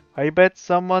 I bet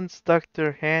someone stuck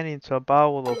their hand into a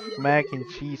bowl of mac and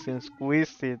cheese and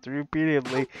squeezed it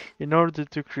repeatedly in order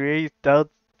to create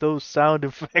those sound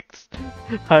effects.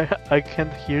 I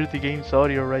can't hear the game's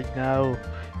audio right now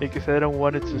because I don't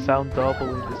want it to sound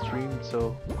double in the stream,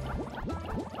 so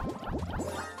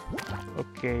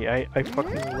okay, I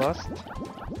fucking lost.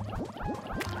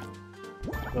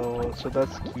 So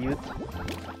that's cute.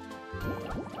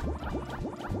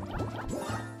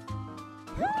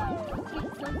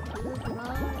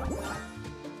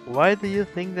 Why do you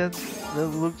think that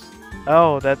looks?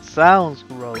 Oh, that sounds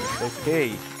gross.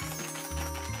 Okay,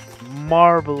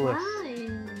 marvelous.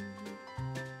 Fine.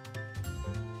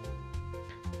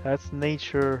 That's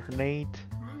nature, Nate.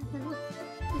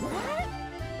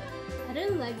 I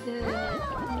don't like the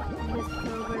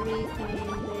strawberries and the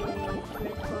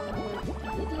red corn.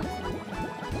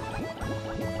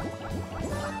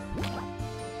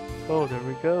 Oh, there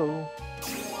we go.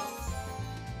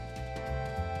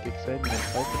 Excitement.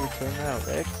 How did it turn out?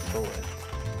 Excellent.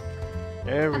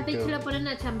 There we A Peach lo go. ponen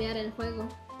a chambear el juego.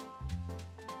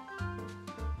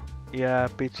 Yeah,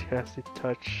 Peach has to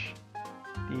touch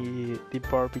the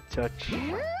Barbie touch.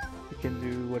 She can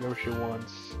do whatever she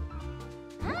wants.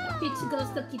 Peach goes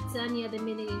to Kitsania de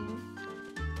minigame.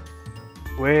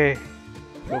 Güey,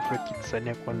 yo fui a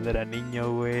Kitsania cuando era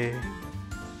niño, güey.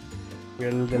 Fui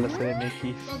al de la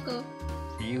CDMX. Poco.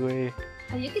 Sí, güey.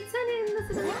 ¿Había Kitsania en la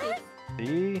CDMX?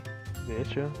 Sí, de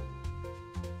hecho.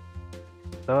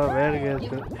 Estaba verga.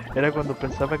 Era cuando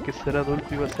pensaba que ser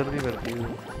adulto iba a ser divertido.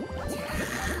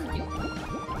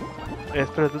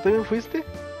 Espera, ¿tú también fuiste?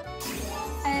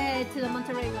 To the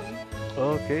Monterey one.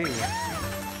 Ok.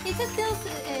 It still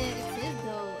exists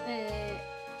though.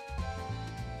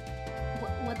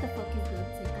 What the fuck is that,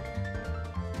 Seika?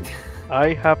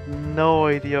 I have no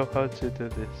idea how to do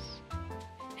this.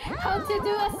 How to do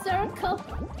a circle?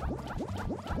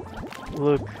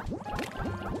 Look,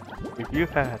 if you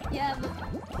had Yeah, but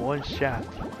one shot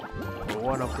or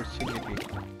one opportunity,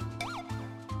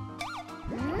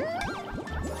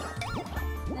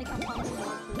 like a possible.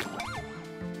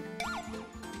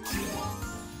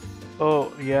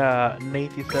 oh yeah,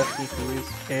 Nate is asking who is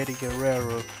Eddie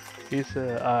Guerrero. He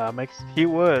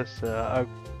was a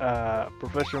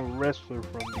professional wrestler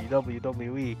from the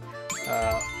WWE.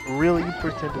 Really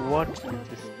important to watch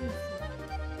because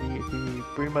he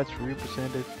pretty much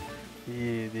represented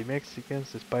the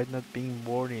Mexicans despite not being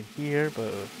born in here.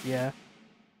 But yeah,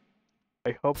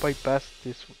 I hope I pass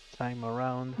this time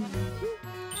around.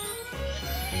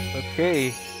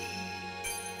 Okay,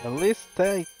 at least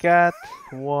I got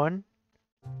one.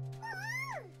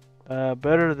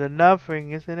 Better than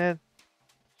nothing, isn't it?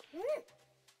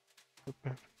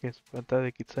 Que es pantalla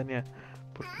de Kitsania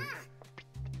porque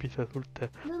empieza adulta.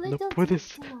 No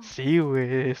puedes. Sí,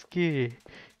 güey, es que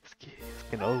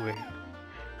no, güey.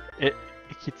 Eh,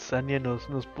 Kitsania nos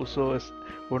puso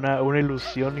una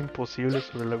ilusión imposible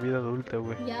sobre la vida adulta,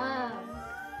 güey. Ya.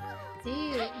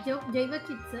 Sí, yo iba a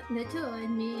Kitsania. De hecho,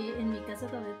 en mi casa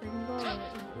todavía tengo ya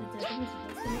con mis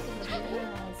papás tengo todavía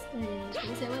las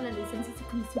 ¿cómo se llama? Las licencias de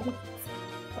conducir.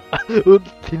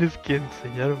 Tienes que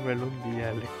enseñármelo un día,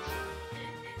 Alex.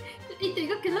 Y te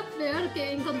digo que es lo peor,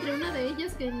 que encontré una de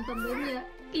ellas que en pandemia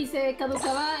y se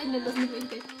caducaba en el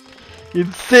 2020.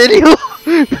 ¿En serio?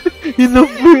 Y no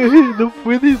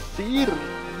puedes ir.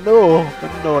 No.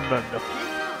 Acá,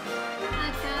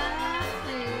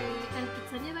 al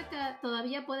Kitsania de acá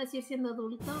todavía puedes ir siendo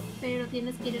adulto, pero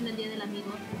tienes que ir en el día del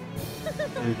amigo.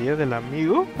 ¿El día del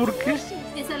amigo? ¿Por qué?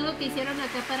 Es algo que hicieron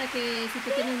acá para que si tú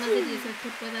tienes más de 18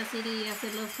 puedas ir y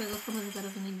hacer los juegos como si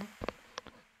fueras un niño.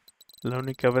 La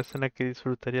única vez en la que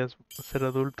disfrutarías ser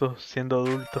adulto siendo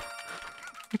adulto.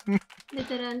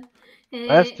 Literal.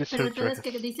 That's Pero el pedo es dress.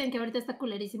 que dicen que ahorita está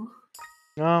culerísimo.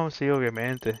 No, sí,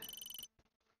 obviamente.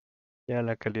 Ya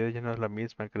la calidad ya no es la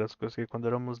misma que las cosas que cuando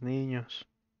éramos niños.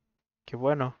 Que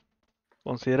bueno,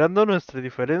 considerando nuestra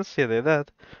diferencia de edad,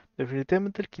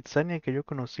 definitivamente el Kitsania que yo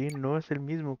conocí no es el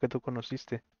mismo que tú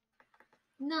conociste.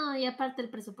 No, y aparte el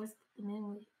presupuesto también,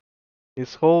 güey.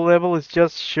 His whole level is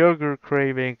just sugar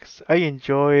cravings. I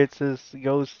enjoy it, says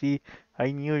Ghosty.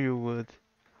 I knew you would.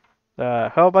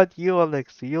 How about you,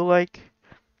 Alex? Do you like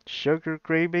sugar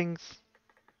cravings?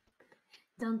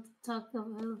 don't talk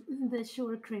about the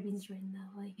sugar cravings right now.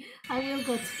 I will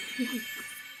go to.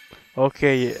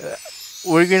 Okay,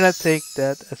 we're gonna take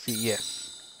that as a yes.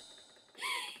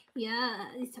 Yeah,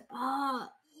 it's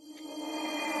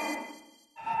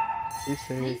Dice,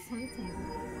 nice hunting.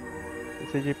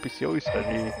 dice JPC, hoy This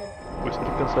salí, is a pues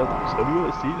estar cansado, salió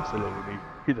así de celebrity.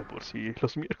 Y de por sí,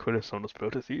 los miércoles son los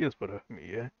peores días para mí,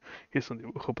 ¿eh? Es un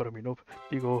dibujo para mi novia.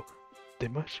 Digo,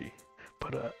 Temashi,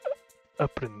 para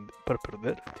aprender, para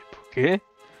perder el tiempo. ¿Qué?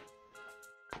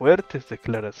 Fuertes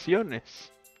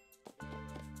declaraciones.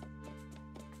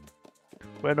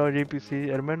 Bueno,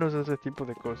 JPC, al menos ese tipo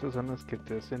de cosas son las que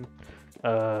te hacen...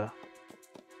 ah,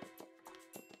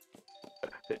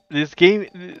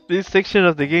 this section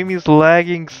of the game is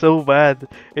lagging so bad.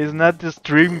 It's not the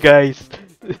stream, guys.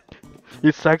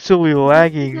 It's actually it's not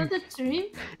lagging. a stream.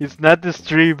 It's not the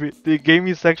stream. The game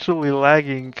is actually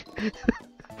lagging.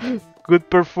 Good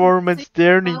performance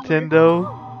there, Power. Nintendo.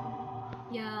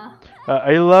 Yeah.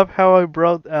 I love how I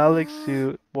brought Alex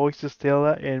to voice to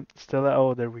Stella, and Stella,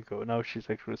 oh, there we go. Now she's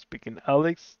actually speaking.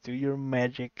 Alex, do your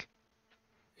magic.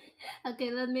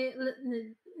 Okay,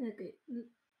 okay.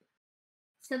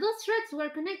 So those threads were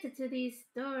connected to this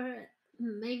door.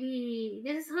 Maybe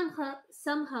this is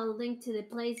somehow linked to the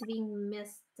place being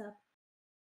messed up.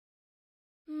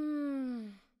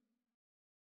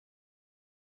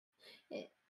 Eh,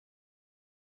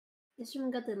 This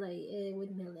room got delay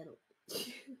with me a little.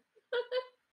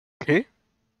 Okay.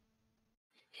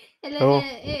 Oh,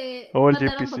 oh, el Va a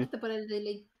tardar un JPC. poquito para el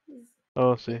delay.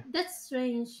 Oh, sí. That's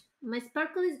strange. My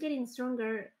sparkle is getting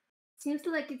stronger. Seems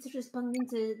like it's responding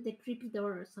to the creepy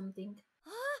door or something.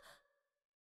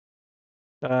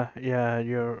 Yeah,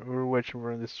 we're watching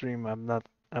from the stream. I'm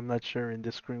not sharing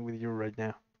the screen with you right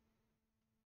now.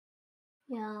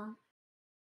 Yeah.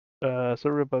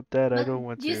 Sorry about that. I But don't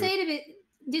want you to. said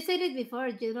you said it before.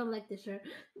 You don't like the shirt.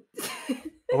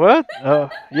 What?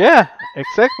 Yeah,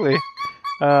 exactly.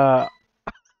 Uh,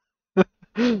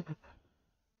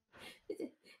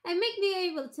 I might be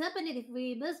able to open it if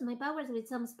we boost my powers with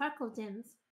some sparkle gems.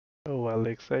 oh,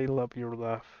 Alex, I love your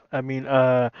laugh. I mean,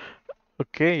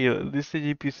 okay, dice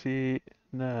GPC.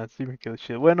 Nah, sí me quedo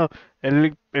chido. Bueno,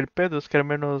 el pedo es que al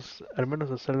menos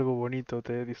es algo bonito,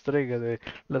 te distraiga de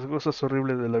las cosas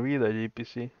horribles de la vida,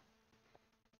 GPC.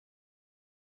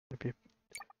 Maybe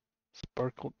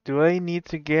sparkle. Do I need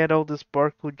to get all the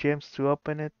sparkle gems to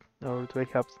open it, or do I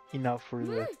have enough for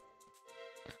that?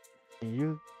 Can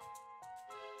you?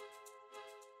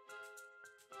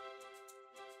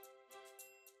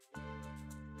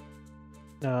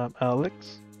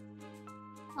 Alex?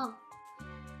 Oh,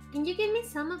 can you give me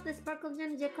some of the sparkle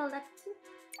gems you collected?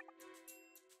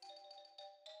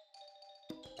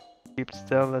 Keep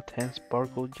Stella 10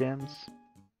 sparkle gems.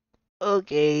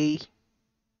 Okay.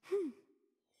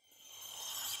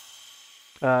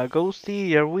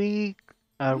 Ghosty, are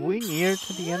we near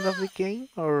to the end of the game,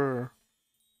 or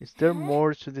is there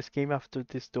more to this game after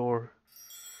this door?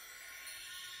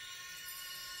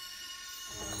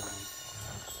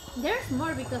 There's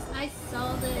more because I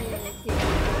saw the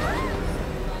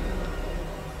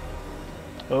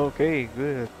Okay,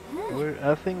 good.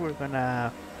 I think we're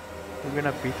gonna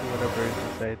beat whatever is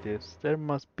inside this. There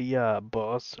must be a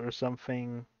boss or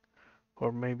something,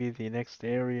 or maybe the next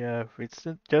area. If it's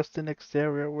just the next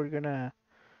area, we're gonna.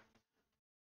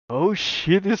 Oh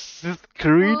shit! This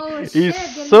screen Oh is shit,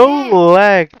 the so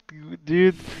leg! lagged,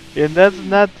 dude. And that's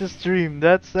not the stream.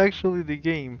 That's actually the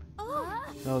game.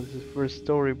 No, this is for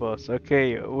story boss.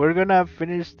 Okay, we're gonna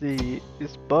finish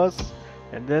this boss,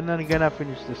 and then I'm gonna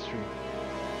finish the stream.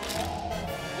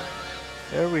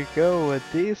 There we go, a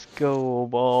disco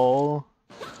ball.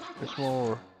 There's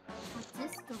more.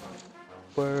 Disco.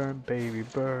 Burn, baby,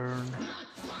 burn.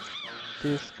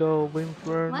 Disco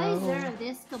Inferno. Why is there a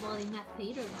disco ball in that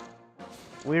theater?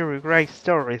 We rewrite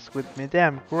stories with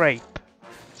Madame Grape.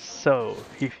 So,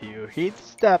 if you hit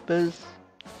stoppers,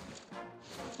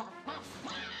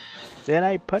 then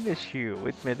I punish you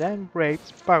with Madame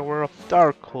Grape's power of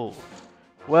dark hole.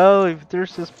 Well, if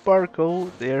there's a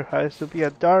sparkle, there has to be a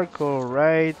dark hole,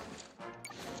 right?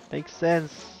 Makes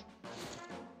sense.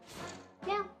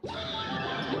 Yeah.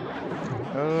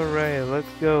 Alright, let's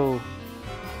go.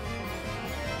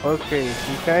 Okay,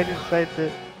 he hide inside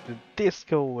the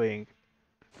disco wing.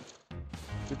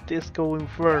 The disco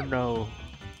inferno.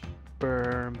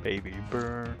 Burn, baby,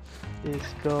 burn.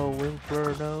 Disco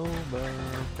inferno,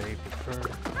 burn, baby, burn.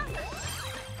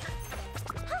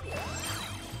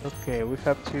 Okay, we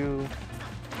have to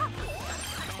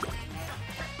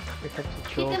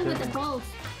kill Hit them with the him. balls.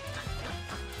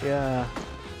 Yeah,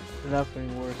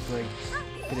 nothing worse like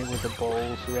hitting with the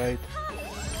balls, right?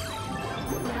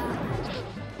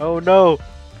 Oh no!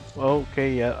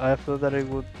 Okay, yeah, I thought that it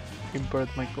would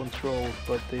invert my controls,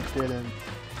 but they didn't.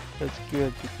 That's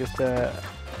good because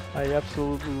I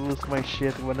absolutely lose my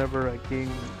shit whenever a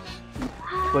game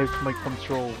flips my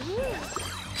controls.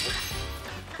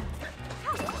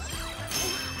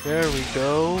 There we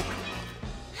go.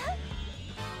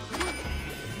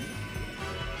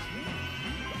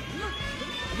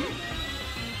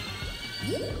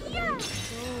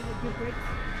 Oh, you break.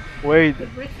 Wait, You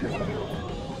break.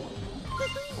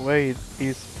 wait,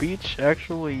 is Peach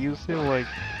actually using like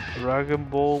Dragon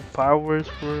Ball powers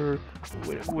for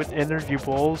with energy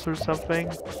balls or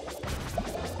something?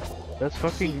 That's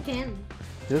She fucking can.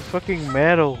 that's fucking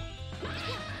metal.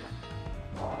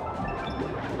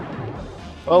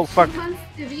 Oh If she fuck. wants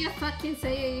to be a fucking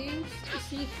Saiyajin,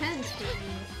 she can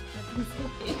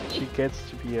She be. gets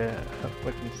to be a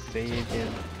fucking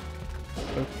Saiyan.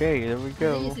 Okay, there we How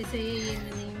do you go. say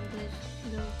Saiyajin in English?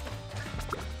 No.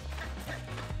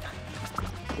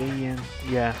 Saiyan.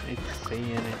 Yeah, it's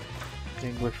Saiyan in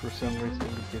English for some reason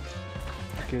Saiyan.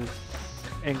 because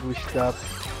English dub.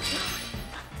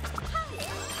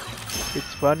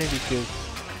 It's funny because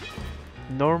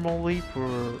normally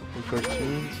for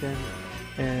cartoons and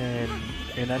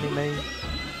and animes,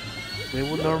 they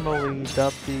would normally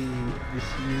dub the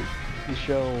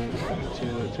show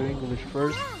to English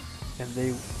first, and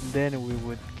then we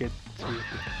would get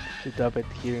to dub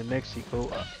it here in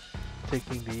Mexico,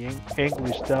 taking the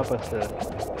English dub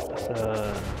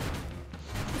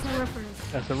It's a reference.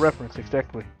 as a reference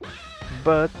exactly.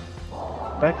 But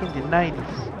back in the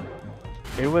 90s,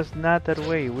 it was not that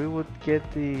way. We would get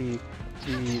the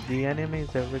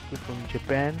animes directly from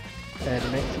Japan,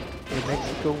 and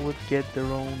Mexico would get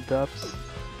their own dubs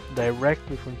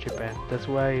directly from Japan. That's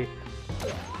why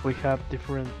we have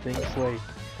different things like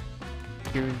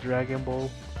here in Dragon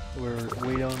Ball, where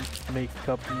we don't make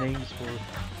up names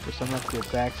for some of the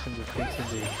attacks and the things in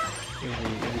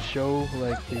the show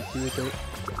like they do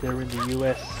there in the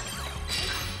US.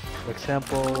 For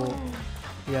example, Oh,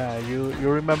 yeah, you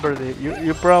remember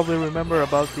you probably remember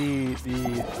about the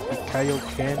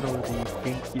Kaioken or the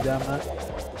Genki Dama.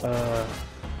 Uh,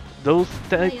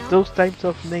 yeah, yeah. those types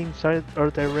of names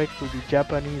are direct to the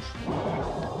Japanese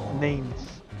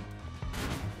names.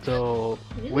 So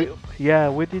Really? we yeah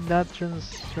we did not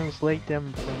translate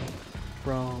them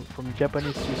from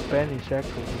Japanese to Spanish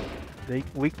actually.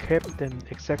 We kept them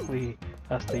exactly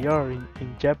as they are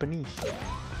in Japanese.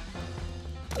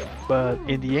 But Oh,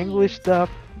 in the English nice.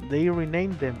 dub, they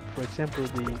renamed them. For example,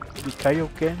 the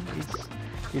Kaioken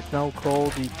is now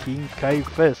called the King Kai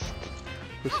Fest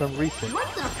for some reason.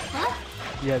 What the fuck?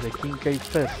 Yeah, the King Kai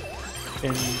Fest.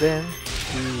 And then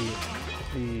the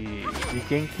the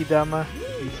Genki Dama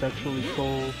is actually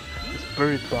called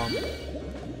Spirit Bomb.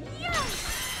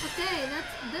 Okay,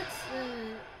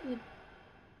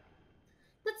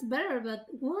 that's better. But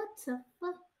what the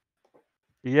fuck?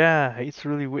 Yeah, it's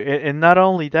really weird. And not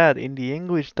only that, in the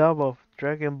English dub of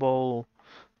Dragon Ball,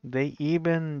 they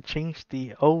even changed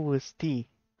the OST,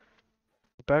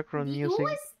 background The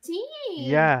music. OST.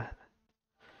 Yeah,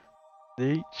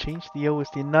 they changed the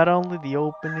OST, not only the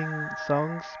opening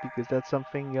songs, because that's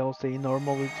something else they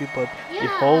normally do, but the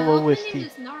whole Yeah, opening OST.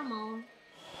 is normal.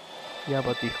 Yeah,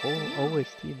 but the whole Yeah.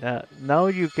 OST. Now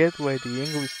you get why the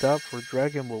English dub for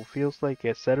Dragon Ball feels like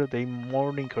a Saturday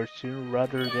morning cartoon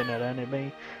rather than an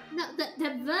anime. No, the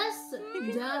best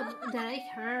dub that I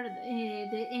heard,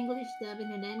 the English dub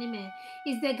in an anime,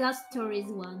 is the Ghost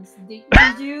Stories ones.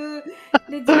 Did you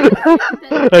hear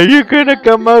Are you gonna that?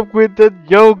 come up with that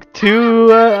joke I'm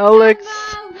too, gonna come Alex?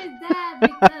 out with that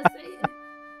because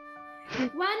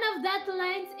one of that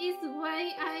lines is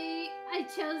why I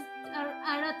chose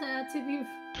Arata to be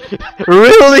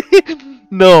Really?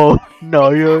 No, no,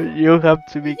 because you have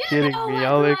to be you kidding know me,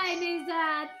 what line Alex. is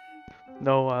that.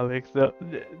 No, Alex,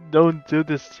 don't do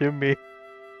this to me.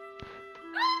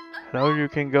 Now you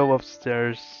can go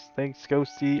upstairs. Thanks,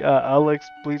 Ghosty. Alex,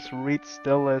 please read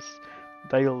Stella's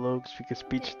dialogues because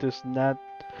Peach does not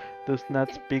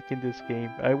Okay, speak in this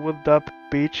game. I will dub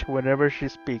Peach whenever she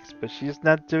speaks, but she's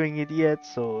not doing it yet,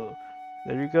 so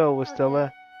there you go, okay.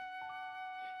 Stella.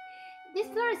 This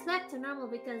floor is back to normal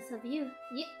because of you.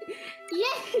 Yeah,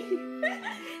 yeah.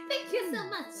 Thank you so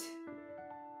much.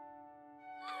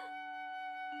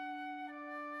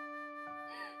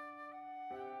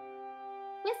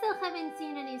 We still haven't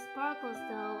seen any sparkles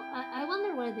though. I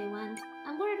wonder where they went.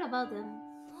 I'm worried about them.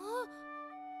 Huh?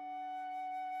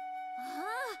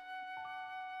 Huh?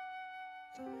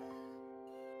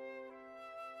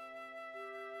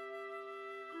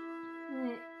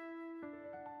 Eh,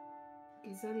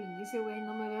 que es el inicio, güey.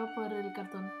 No me veo por el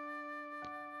cartón.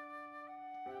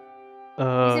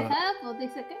 Dice Uh, help o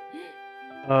dice qué?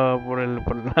 por el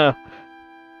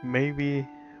maybe,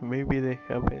 maybe they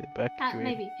have Ah, evacuated.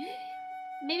 maybe.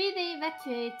 Maybe they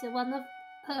evacuate one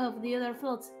of the other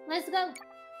floats. Let's go.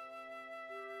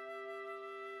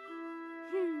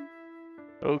 Hmm.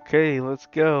 Okay, let's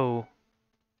go.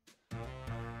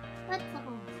 Let's go.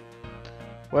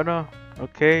 Bueno,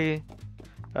 okay.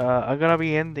 I'm gonna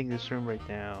be ending this room right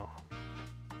now.